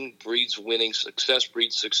 Winning breeds winning. Success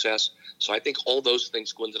breeds success. So I think all those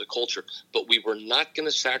things go into the culture. But we were not going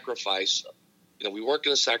to sacrifice. We weren't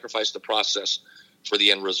going to sacrifice the process for the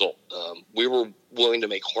end result. We were willing to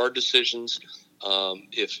make hard decisions.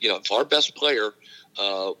 If our best player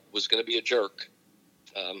was going to be a jerk,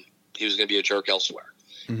 he was going to be a jerk elsewhere.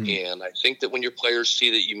 Mm-hmm. And I think that when your players see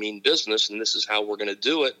that you mean business and this is how we're going to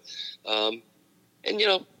do it, I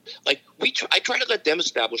try to let them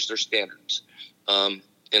establish their standards. And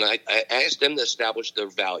I ask them to establish their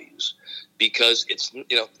values, because it's,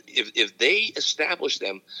 if they establish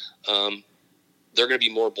them, they're going to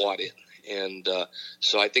be more bought in. And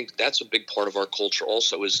so I think that's a big part of our culture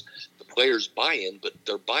also, is the players buy in, but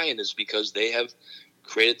their buy-in is because they have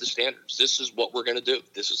created the standards. This is what we're going to do.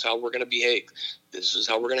 This is how we're going to behave. This is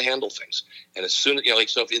how we're going to handle things. And as soon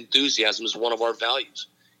as, so if enthusiasm is one of our values,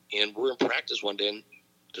 and we're in practice one day and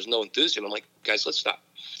there's no enthusiasm, I'm like, guys, let's stop.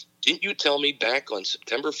 Didn't you tell me back on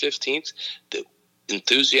September 15th that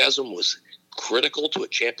enthusiasm was critical to a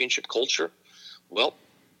championship culture? Well,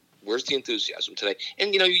 where's the enthusiasm today?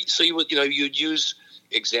 And, you'd use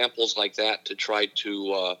examples like that to try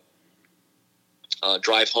to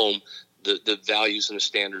drive home the values and the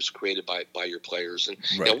standards created by your players. And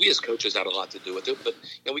right. We as coaches had a lot to do with it, but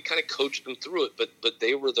we kind of coached them through it. But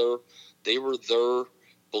they were their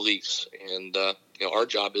beliefs, and our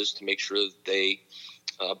job is to make sure that they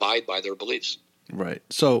abide by their beliefs. Right.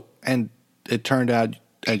 So, and it turned out,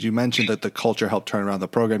 as you mentioned, that the culture helped turn around the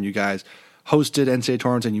program. You guys hosted NCAA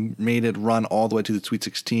tournaments and you made it run all the way to the Sweet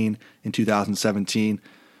 16 in 2017.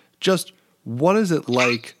 Just what is it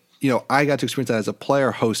like? I got to experience that as a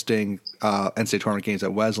player hosting NCAA tournament games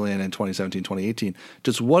at Wesleyan in 2017, 2018.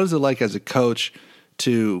 Just what is it like as a coach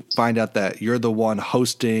to find out that you're the one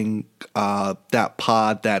hosting that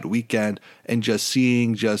pod that weekend, and just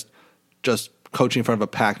seeing just coaching in front of a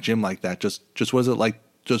packed gym like that? Just what is it like?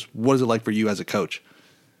 Just what is it like for you as a coach?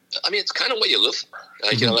 I mean, it's kind of what you live for.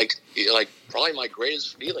 Probably my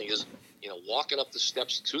greatest feeling is, walking up the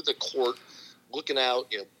steps to the court, looking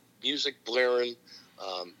out, music blaring,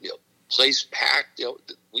 place packed.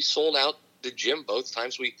 We sold out the gym both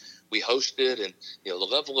times we hosted, and the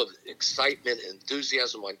level of excitement and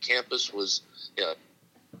enthusiasm on campus was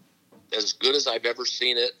as good as I've ever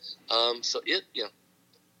seen it. So it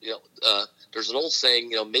there's an old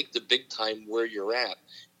saying, make the big time where you're at.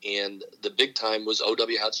 And the big time was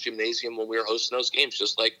O.W. Hout's Gymnasium when we were hosting those games,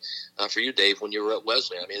 just like for you, Dave, when you were at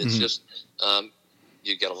Wesleyan. I mean, it's just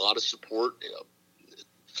you get a lot of support,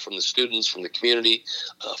 from the students, from the community,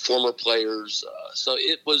 former players. So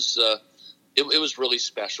it was really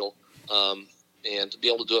special, and to be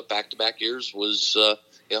able to do it back-to-back years was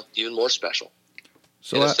even more special.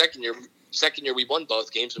 So the second year we won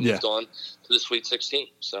both games and moved on to the Sweet 16.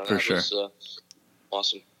 So that was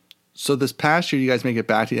awesome. So this past year, you guys make it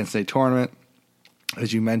back to the NCAA tournament.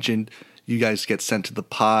 As you mentioned, you guys get sent to the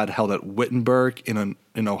pod held at Wittenberg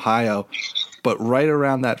in Ohio. But right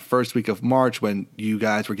around that first week of March, when you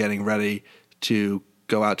guys were getting ready to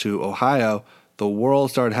go out to Ohio, the world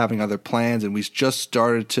started having other plans, and we just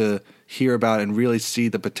started to hear about and really see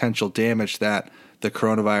the potential damage that the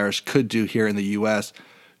coronavirus could do here in the U.S.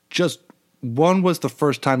 Just when was the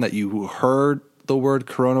first time that you heard the word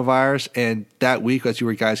coronavirus? And that week, as you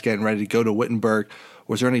were guys getting ready to go to Wittenberg,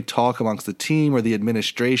 was there any talk amongst the team or the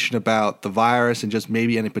administration about the virus and just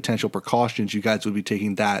maybe any potential precautions you guys would be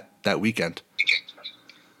taking that weekend?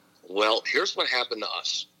 Well, here's what happened to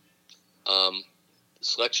us. The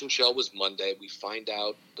selection show was Monday. We find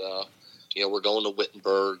out, we're going to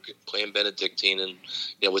Wittenberg, playing Benedictine, and,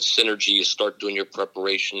 with Synergy, you start doing your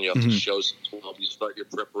preparation. You have the shows at 12. You start your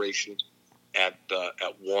preparation at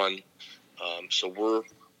 1. So we're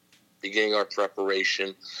beginning our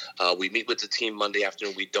preparation. We meet with the team Monday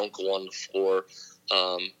afternoon. We don't go on the floor,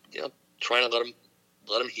 trying to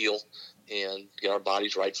let them heal and get our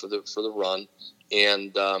bodies right for the run.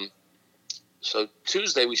 And so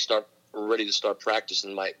Tuesday we're ready to start practice,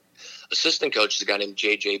 and my assistant coach is a guy named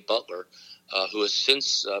J.J. Butler, who has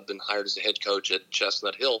since been hired as the head coach at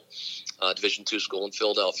Chestnut Hill, Division II school in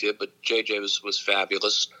Philadelphia. But J.J. was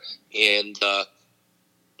fabulous, and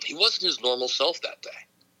he wasn't his normal self that day.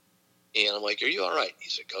 And I'm like, "Are you all right?" He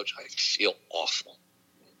said, "Coach, I feel awful."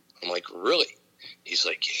 I'm like, "Really?" He's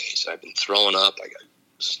like, "Yeah." He said, "I've been throwing up. I got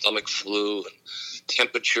stomach flu and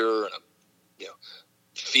temperature and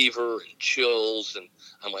fever and chills." And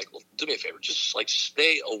I'm like, "Well, do me a favor, just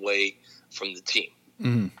stay away from the team."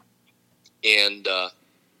 Mm-hmm. And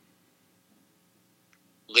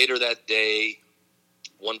later that day,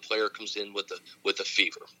 one player comes in with a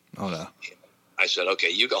fever. Oh no! I said, "Okay,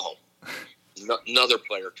 you go home." Another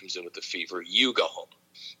player comes in with a fever. You go home.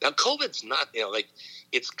 Now, COVID's not,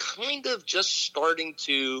 it's kind of just starting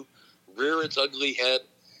to rear its ugly head.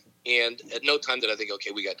 And at no time did I think,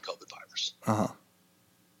 okay, we got COVID virus.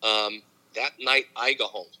 Uh-huh. That night, I go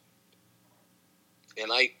home.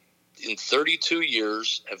 And I, in 32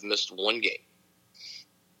 years, have missed one game.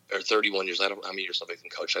 Or 31 years. I don't know how many years I've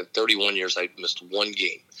been coach. 31 years, I've missed one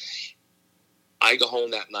game. I go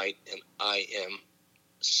home that night, and I am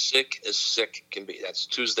sick as sick can be. That's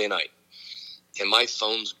Tuesday night. And my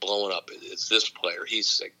phone's blowing up. It's this player, he's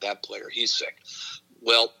sick. That player, he's sick.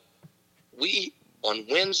 Well, on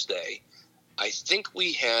Wednesday, I think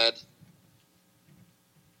we had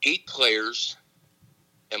 8 players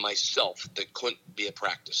and myself that couldn't be at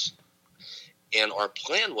practice. And our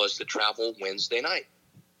plan was to travel Wednesday night.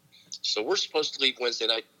 So we're supposed to leave Wednesday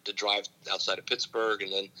night to drive outside of Pittsburgh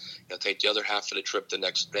and then take the other half of the trip the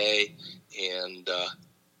next day. And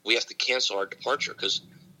we have to cancel our departure because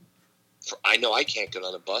I know I can't get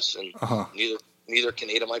on a bus, and neither can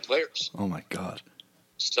 8 of my players. Oh, my God.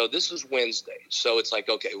 So this is Wednesday. So it's like,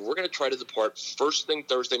 okay, we're going to try to depart first thing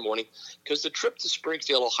Thursday morning because the trip to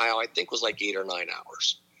Springfield, Ohio, I think was 8 or 9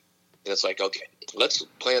 hours. And it's like, okay, let's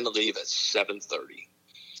plan to leave at 7:30.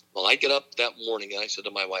 Well, I get up that morning, and I said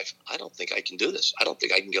to my wife, I don't think I can do this. I don't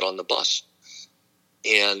think I can get on the bus.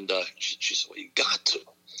 And she said, well, you got to.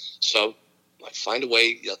 So I find a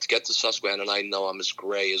way to get to Susquehanna, and I know I'm as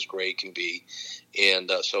gray can be.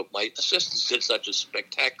 And so my assistants did such a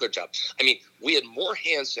spectacular job. I mean, we had more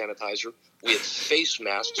hand sanitizer. We had face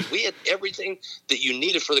masks. We had everything that you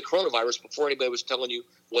needed for the coronavirus before anybody was telling you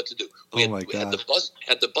what to do. We had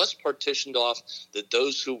the bus partitioned off, that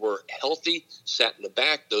those who were healthy sat in the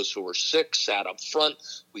back, those who were sick sat up front.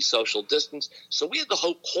 We social distanced. So we had the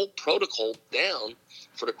whole protocol down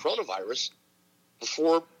for the coronavirus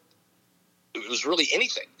before it was really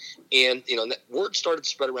anything. And, that word started to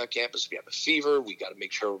spread around campus. If you have a fever, we got to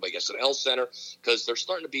make sure everybody gets to the health center because there's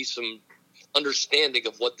starting to be some understanding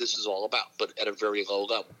of what this is all about, but at a very low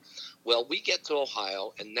level. Well, we get to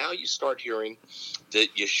Ohio, and now you start hearing that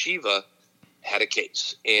Yeshiva had a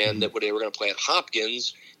case and that they were going to play at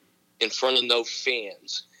Hopkins in front of no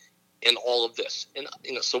fans and all of this. And,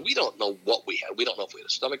 so we don't know what we had. We don't know if we had a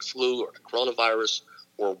stomach flu or a coronavirus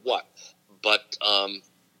or what. But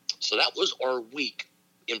so that was our week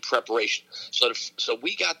in preparation. So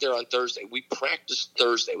we got there on Thursday. We practiced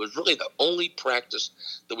Thursday. It was really the only practice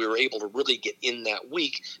that we were able to really get in that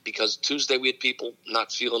week because Tuesday we had people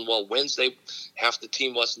not feeling well. Wednesday, half the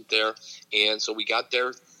team wasn't there. And so we got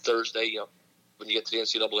there Thursday. When you get to the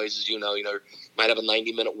NCAAs, as you might have a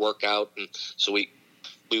 90-minute workout. And so we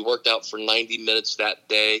worked out for 90 minutes that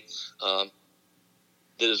day.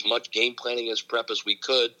 Did as much game planning as prep as we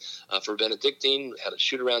could for Benedictine, had a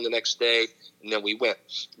shoot around the next day, and then we went.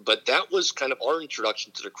 But that was kind of our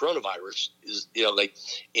introduction to the coronavirus.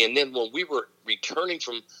 And then when we were returning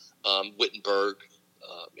from Wittenberg,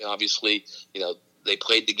 obviously, they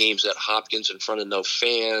played the games at Hopkins in front of no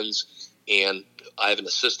fans, and I have an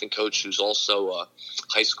assistant coach who's also a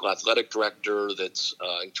high school athletic director that's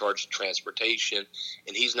in charge of transportation,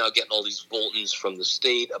 and he's now getting all these bulletins from the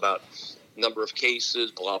state about number of cases,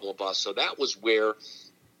 blah, blah, blah. So that was where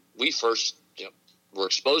we first were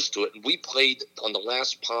exposed to it. And we played on the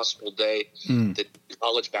last possible day that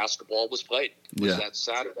college basketball was played, was that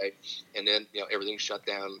Saturday. And then, everything shut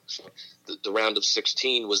down. So the round of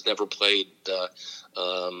 16 was never played, at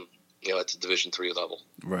the Division III level.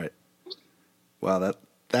 Right. Wow.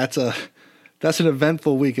 That's an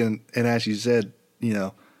eventful weekend. And as you said,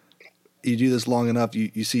 you do this long enough,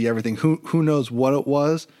 you see everything. Who knows what it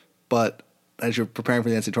was, but as you're preparing for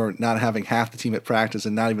the NCAA tournament, not having half the team at practice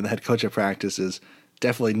and not even the head coach at practice is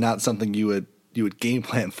definitely not something you would game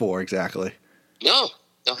plan for exactly. No.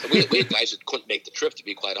 We had guys that couldn't make the trip, to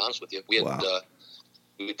be quite honest with you. We had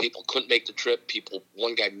people couldn't make the trip.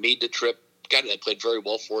 One guy made the trip. Guy that played very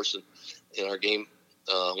well for us in our game,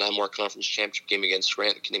 Landmark Conference Championship game against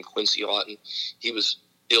Scranton, named Quincy Houghton. He was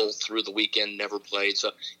ill through the weekend, never played.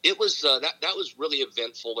 So it was that was really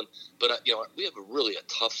eventful. But we have a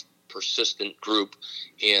tough, persistent group.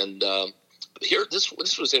 And here, this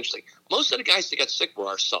was interesting. Most of the guys that got sick were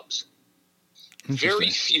our subs. Very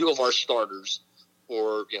few of our starters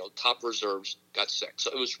or top reserves got sick.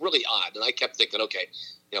 So it was really odd. And I kept thinking, okay,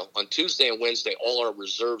 on Tuesday and Wednesday, all our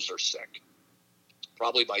reserves are sick.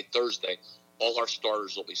 Probably by Thursday, all our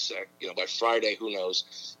starters will be sick. By Friday, who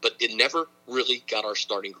knows? But it never really got our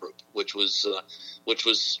starting group, which was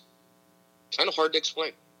kind of hard to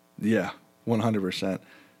explain. Yeah, 100%.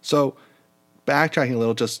 So backtracking a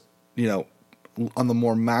little, just on the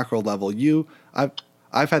more macro level,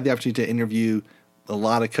 I've had the opportunity to interview a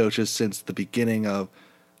lot of coaches since the beginning of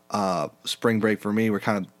spring break for me, where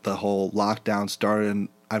kind of the whole lockdown started, and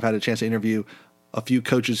I've had a chance to interview a few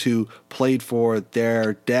coaches who played for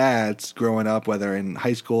their dads growing up, whether in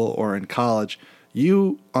high school or in college.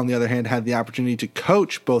 You, on the other hand, had the opportunity to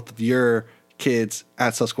coach both of your kids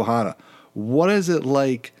at Susquehanna. What is it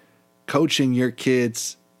like coaching your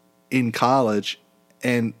kids in college,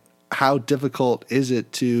 and how difficult is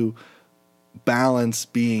it to balance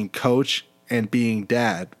being coach and being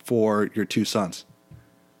dad for your two sons?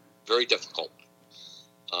 Very difficult.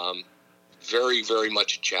 Very, very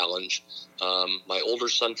much a challenge. My older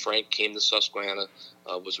son, Frank, came to Susquehanna,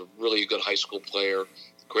 was a really good high school player,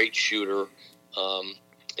 great shooter,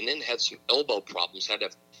 and then had some elbow problems, had to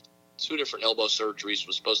have 2 different elbow surgeries,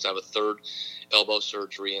 was supposed to have a 3rd elbow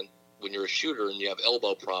surgery. And when you're a shooter and you have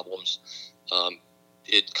elbow problems,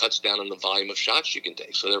 it cuts down on the volume of shots you can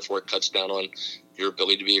take. So therefore it cuts down on your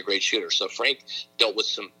ability to be a great shooter. So Frank dealt with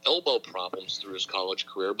some elbow problems through his college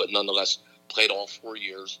career, but nonetheless played all 4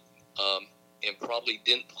 years, and probably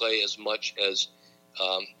didn't play as much as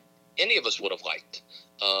any of us would have liked.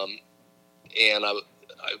 And I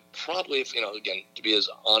probably, if again, to be as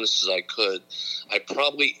honest as I could, I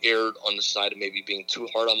probably erred on the side of maybe being too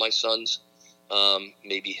hard on my sons,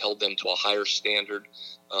 maybe held them to a higher standard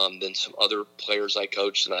than some other players I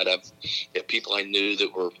coached. And I'd have people I knew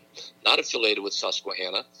that were not affiliated with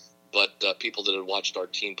Susquehanna, but people that had watched our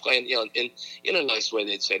team play. And, in a nice way,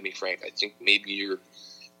 they'd say to me, Frank, I think maybe you're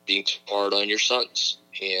being too hard on your sons.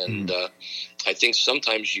 And I think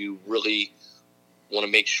sometimes you really want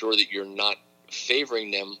to make sure that you're not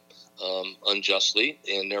favoring them unjustly,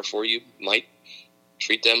 and therefore you might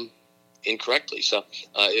treat them incorrectly. So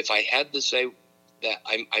if I had to say that,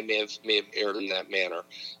 I may have erred in that manner.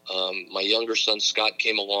 My younger son Scott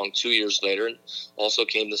came along 2 years later and also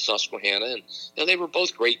came to Susquehanna, and they were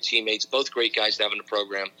both great teammates, both great guys to have in the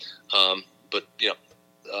program. But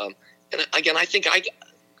and again, I think I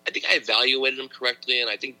evaluated them correctly, and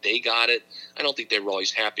I think they got it. I don't think they were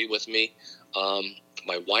always happy with me.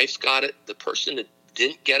 My wife got it. The person that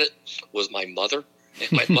didn't get it was my mother.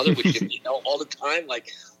 And my mother would give me hell all the time,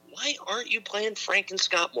 like, why aren't you playing Frank and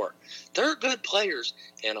Scott more? They're good players.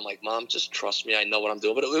 And I'm like, Mom, just trust me. I know what I'm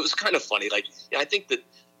doing. But it was kind of funny. Like, I think that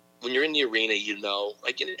when you're in the arena,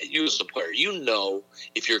 like you as a player,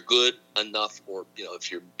 if you're good enough or,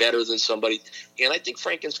 if you're better than somebody. And I think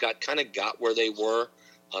Frank and Scott kind of got where they were.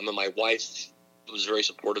 And my wife was very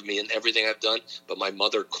supportive of me in everything I've done, but my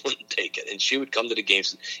mother couldn't take it. And she would come to the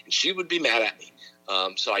games and she would be mad at me.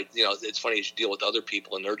 So it's funny as you deal with other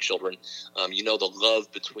people and their children, the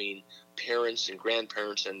love between parents and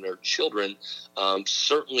grandparents and their children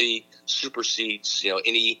certainly supersedes,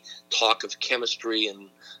 any talk of chemistry and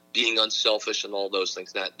being unselfish and all those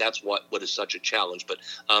things. That's what is such a challenge. But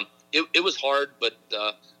it was hard, but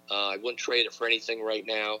I wouldn't trade it for anything right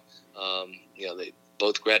now. They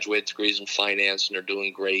both graduated degrees in finance and they're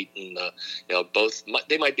doing great. And,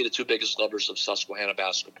 they might be the 2 biggest lovers of Susquehanna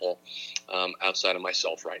basketball outside of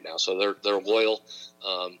myself right now. So they're loyal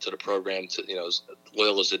to the program, as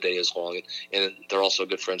loyal as the day is long. And they're also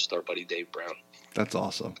good friends with our buddy Dave Brown. That's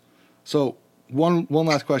awesome. So one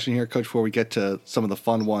last question here, Coach, before we get to some of the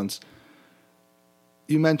fun ones.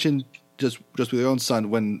 You mentioned just with your own son,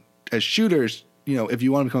 when as shooters, if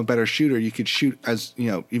you want to become a better shooter, you could shoot if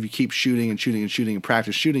you keep shooting and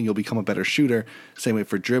practice shooting, you'll become a better shooter. Same way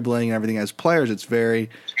for dribbling and everything. As players, it's very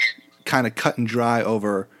kind of cut and dry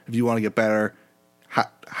over if you want to get better,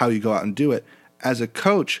 how you go out and do it. As a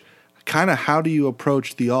coach, kind of how do you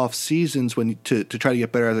approach the off seasons to try to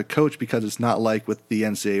get better as a coach? Because it's not like with the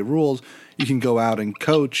NCAA rules, you can go out and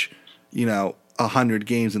coach, 100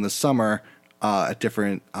 games in the summer at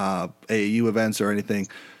different AAU events or anything.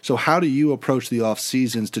 So how do you approach the off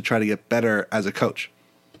seasons to try to get better as a coach?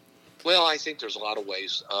 Well, I think there's a lot of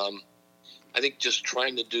ways. I think just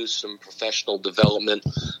trying to do some professional development,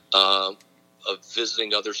 of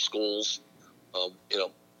visiting other schools,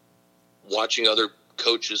 watching other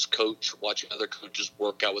coaches coach, watching other coaches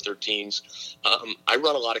work out with their teams. I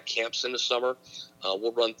run a lot of camps in the summer.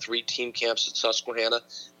 We'll run 3 team camps at Susquehanna.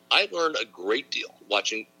 I learn a great deal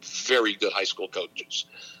watching very good high school coaches.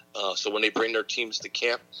 So when they bring their teams to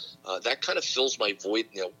camp, that kind of fills my void.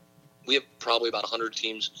 We have probably about 100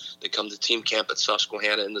 teams that come to team camp at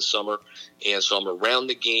Susquehanna in the summer. And so I'm around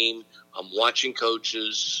the game. I'm watching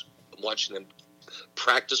coaches. I'm watching them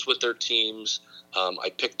practice with their teams.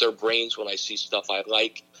 I pick their brains when I see stuff I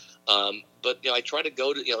like. But I try to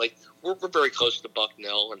go to, we're very close to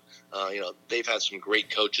Bucknell, and they've had some great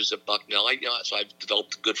coaches at Bucknell. So I've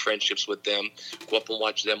developed good friendships with them. Go up and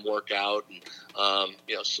watch them work out, and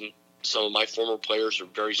some of my former players are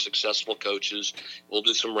very successful coaches. We'll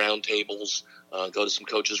do some roundtables, go to some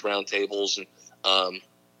coaches roundtables, and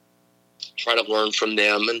try to learn from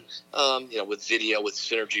them. And with video, with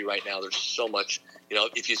Synergy right now, there's so much.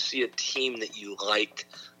 If you see a team that you like,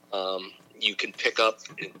 you can pick up,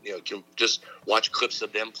 can just watch clips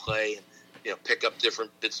of them play, and pick up different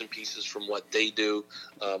bits and pieces from what they do.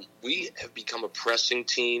 We have become a pressing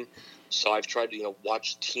team, so I've tried to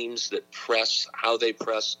watch teams that press, how they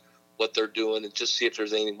press, what they're doing, and just see if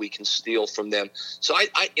there's anything we can steal from them. So I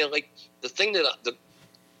the thing that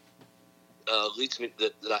leads me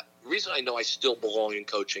the reason I know I still belong in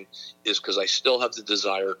coaching is because I still have the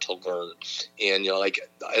desire to learn. And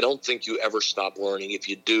I don't think you ever stop learning. If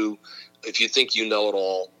you do, if you think you know it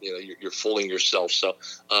all, you're fooling yourself. So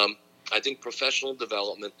I think professional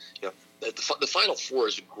development, the Final Four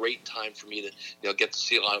is a great time for me to get to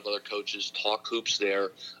see a lot of other coaches, talk hoops there,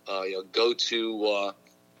 go to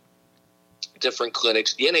different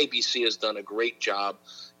clinics. The NABC has done a great job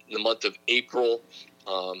in the month of April,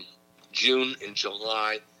 June, and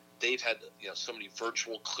July. They've had so many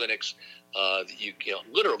virtual clinics that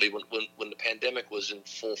literally when the pandemic was in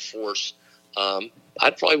full force,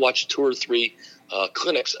 I'd probably watch 2 or 3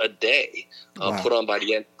 clinics a day put on by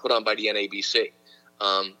the NABC.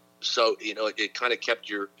 So it kind of kept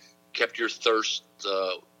your thirst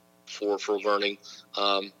for learning.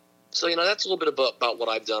 So that's a little bit about what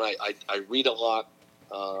I've done. I read a lot,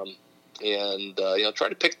 and try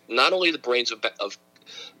to pick not only the brains of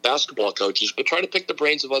basketball coaches, but try to pick the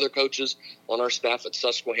brains of other coaches on our staff at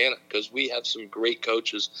Susquehanna, because we have some great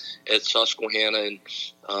coaches at Susquehanna, and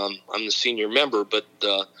I'm the senior member, but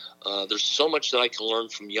there's so much that I can learn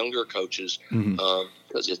from younger coaches,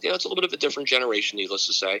 because it's a little bit of a different generation, needless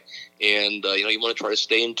to say, and you want to try to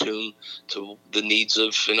stay in tune to the needs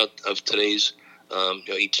of today's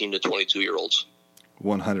 18 to 22-year-olds.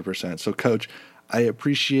 100%. So, Coach, I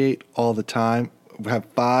appreciate all the time. We have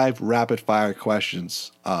 5 rapid-fire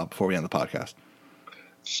questions before we end the podcast.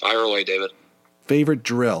 Fire away, David. Favorite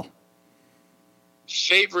drill?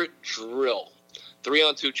 Favorite drill?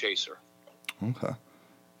 3-on-2 chaser. Okay.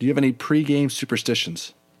 Do you have any pregame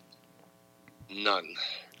superstitions? None.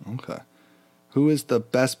 Okay. Who is the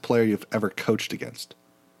best player you've ever coached against?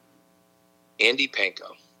 Andy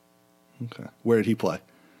Panko. Okay. Where did he play?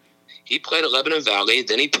 He played at Lebanon Valley.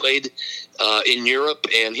 Then he played in Europe,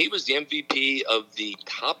 and he was the MVP of the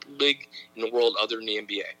top league in the world other than the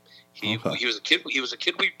NBA. He was a kid. He was a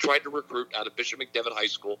kid we tried to recruit out of Bishop McDevitt High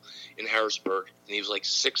School in Harrisburg, and he was like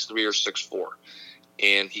 6'3" or 6'4",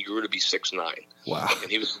 and he grew to be 6'9". Wow!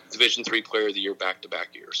 And he was Division III Player of the Year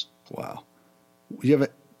back-to-back years. Wow!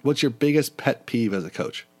 What's your biggest pet peeve as a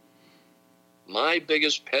coach? My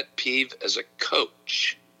biggest pet peeve as a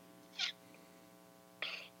coach: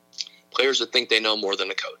 players that think they know more than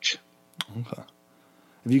a coach. Okay.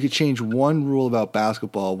 If you could change one rule about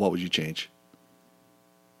basketball, what would you change?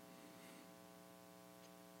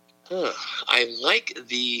 I like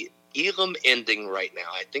the Elam ending right now.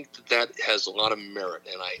 I think that has a lot of merit,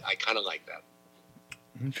 and I kind of like that.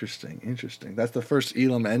 Interesting. That's the first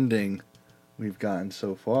Elam ending we've gotten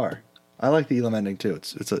so far. I like the Elam ending too.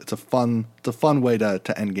 It's a fun way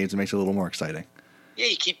to end games. It makes it a little more exciting. Yeah,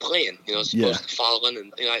 you keep playing. It's supposed to fall in,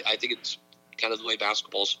 and I think it's kind of the way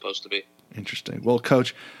basketball is supposed to be. Interesting. Well,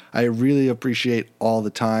 Coach, I really appreciate all the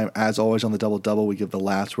time. As always on the Double Double, we give the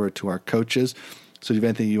last word to our coaches. So do you have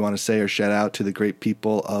anything you want to say or shout out to the great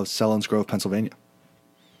people of Selinsgrove, Pennsylvania?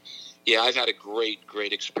 Yeah, I've had a great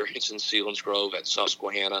experience in Selinsgrove at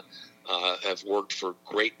Susquehanna. I've worked for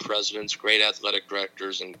great presidents, great athletic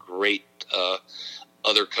directors, and great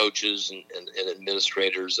other coaches and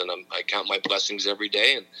administrators. And I count my blessings every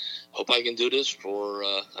day and hope I can do this for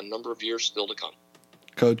a number of years still to come.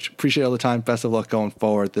 Coach, appreciate all the time. Best of luck going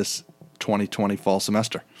forward this 2020 fall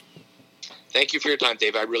semester. Thank you for your time,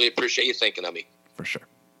 Dave. I really appreciate you thinking of me. For sure.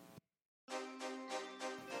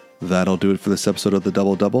 That'll do it for this episode of the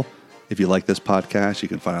Double Double. If you like this podcast, you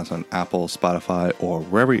can find us on Apple, Spotify, or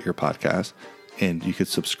wherever you get your podcasts. And you could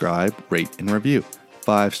subscribe, rate, and review.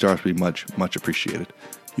 5 stars would be much, much appreciated.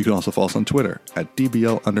 You can also follow us on Twitter at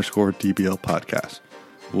DBL_DBL podcast.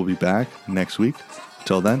 We'll be back next week.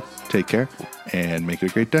 Until then, take care and make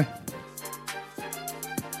it a great day.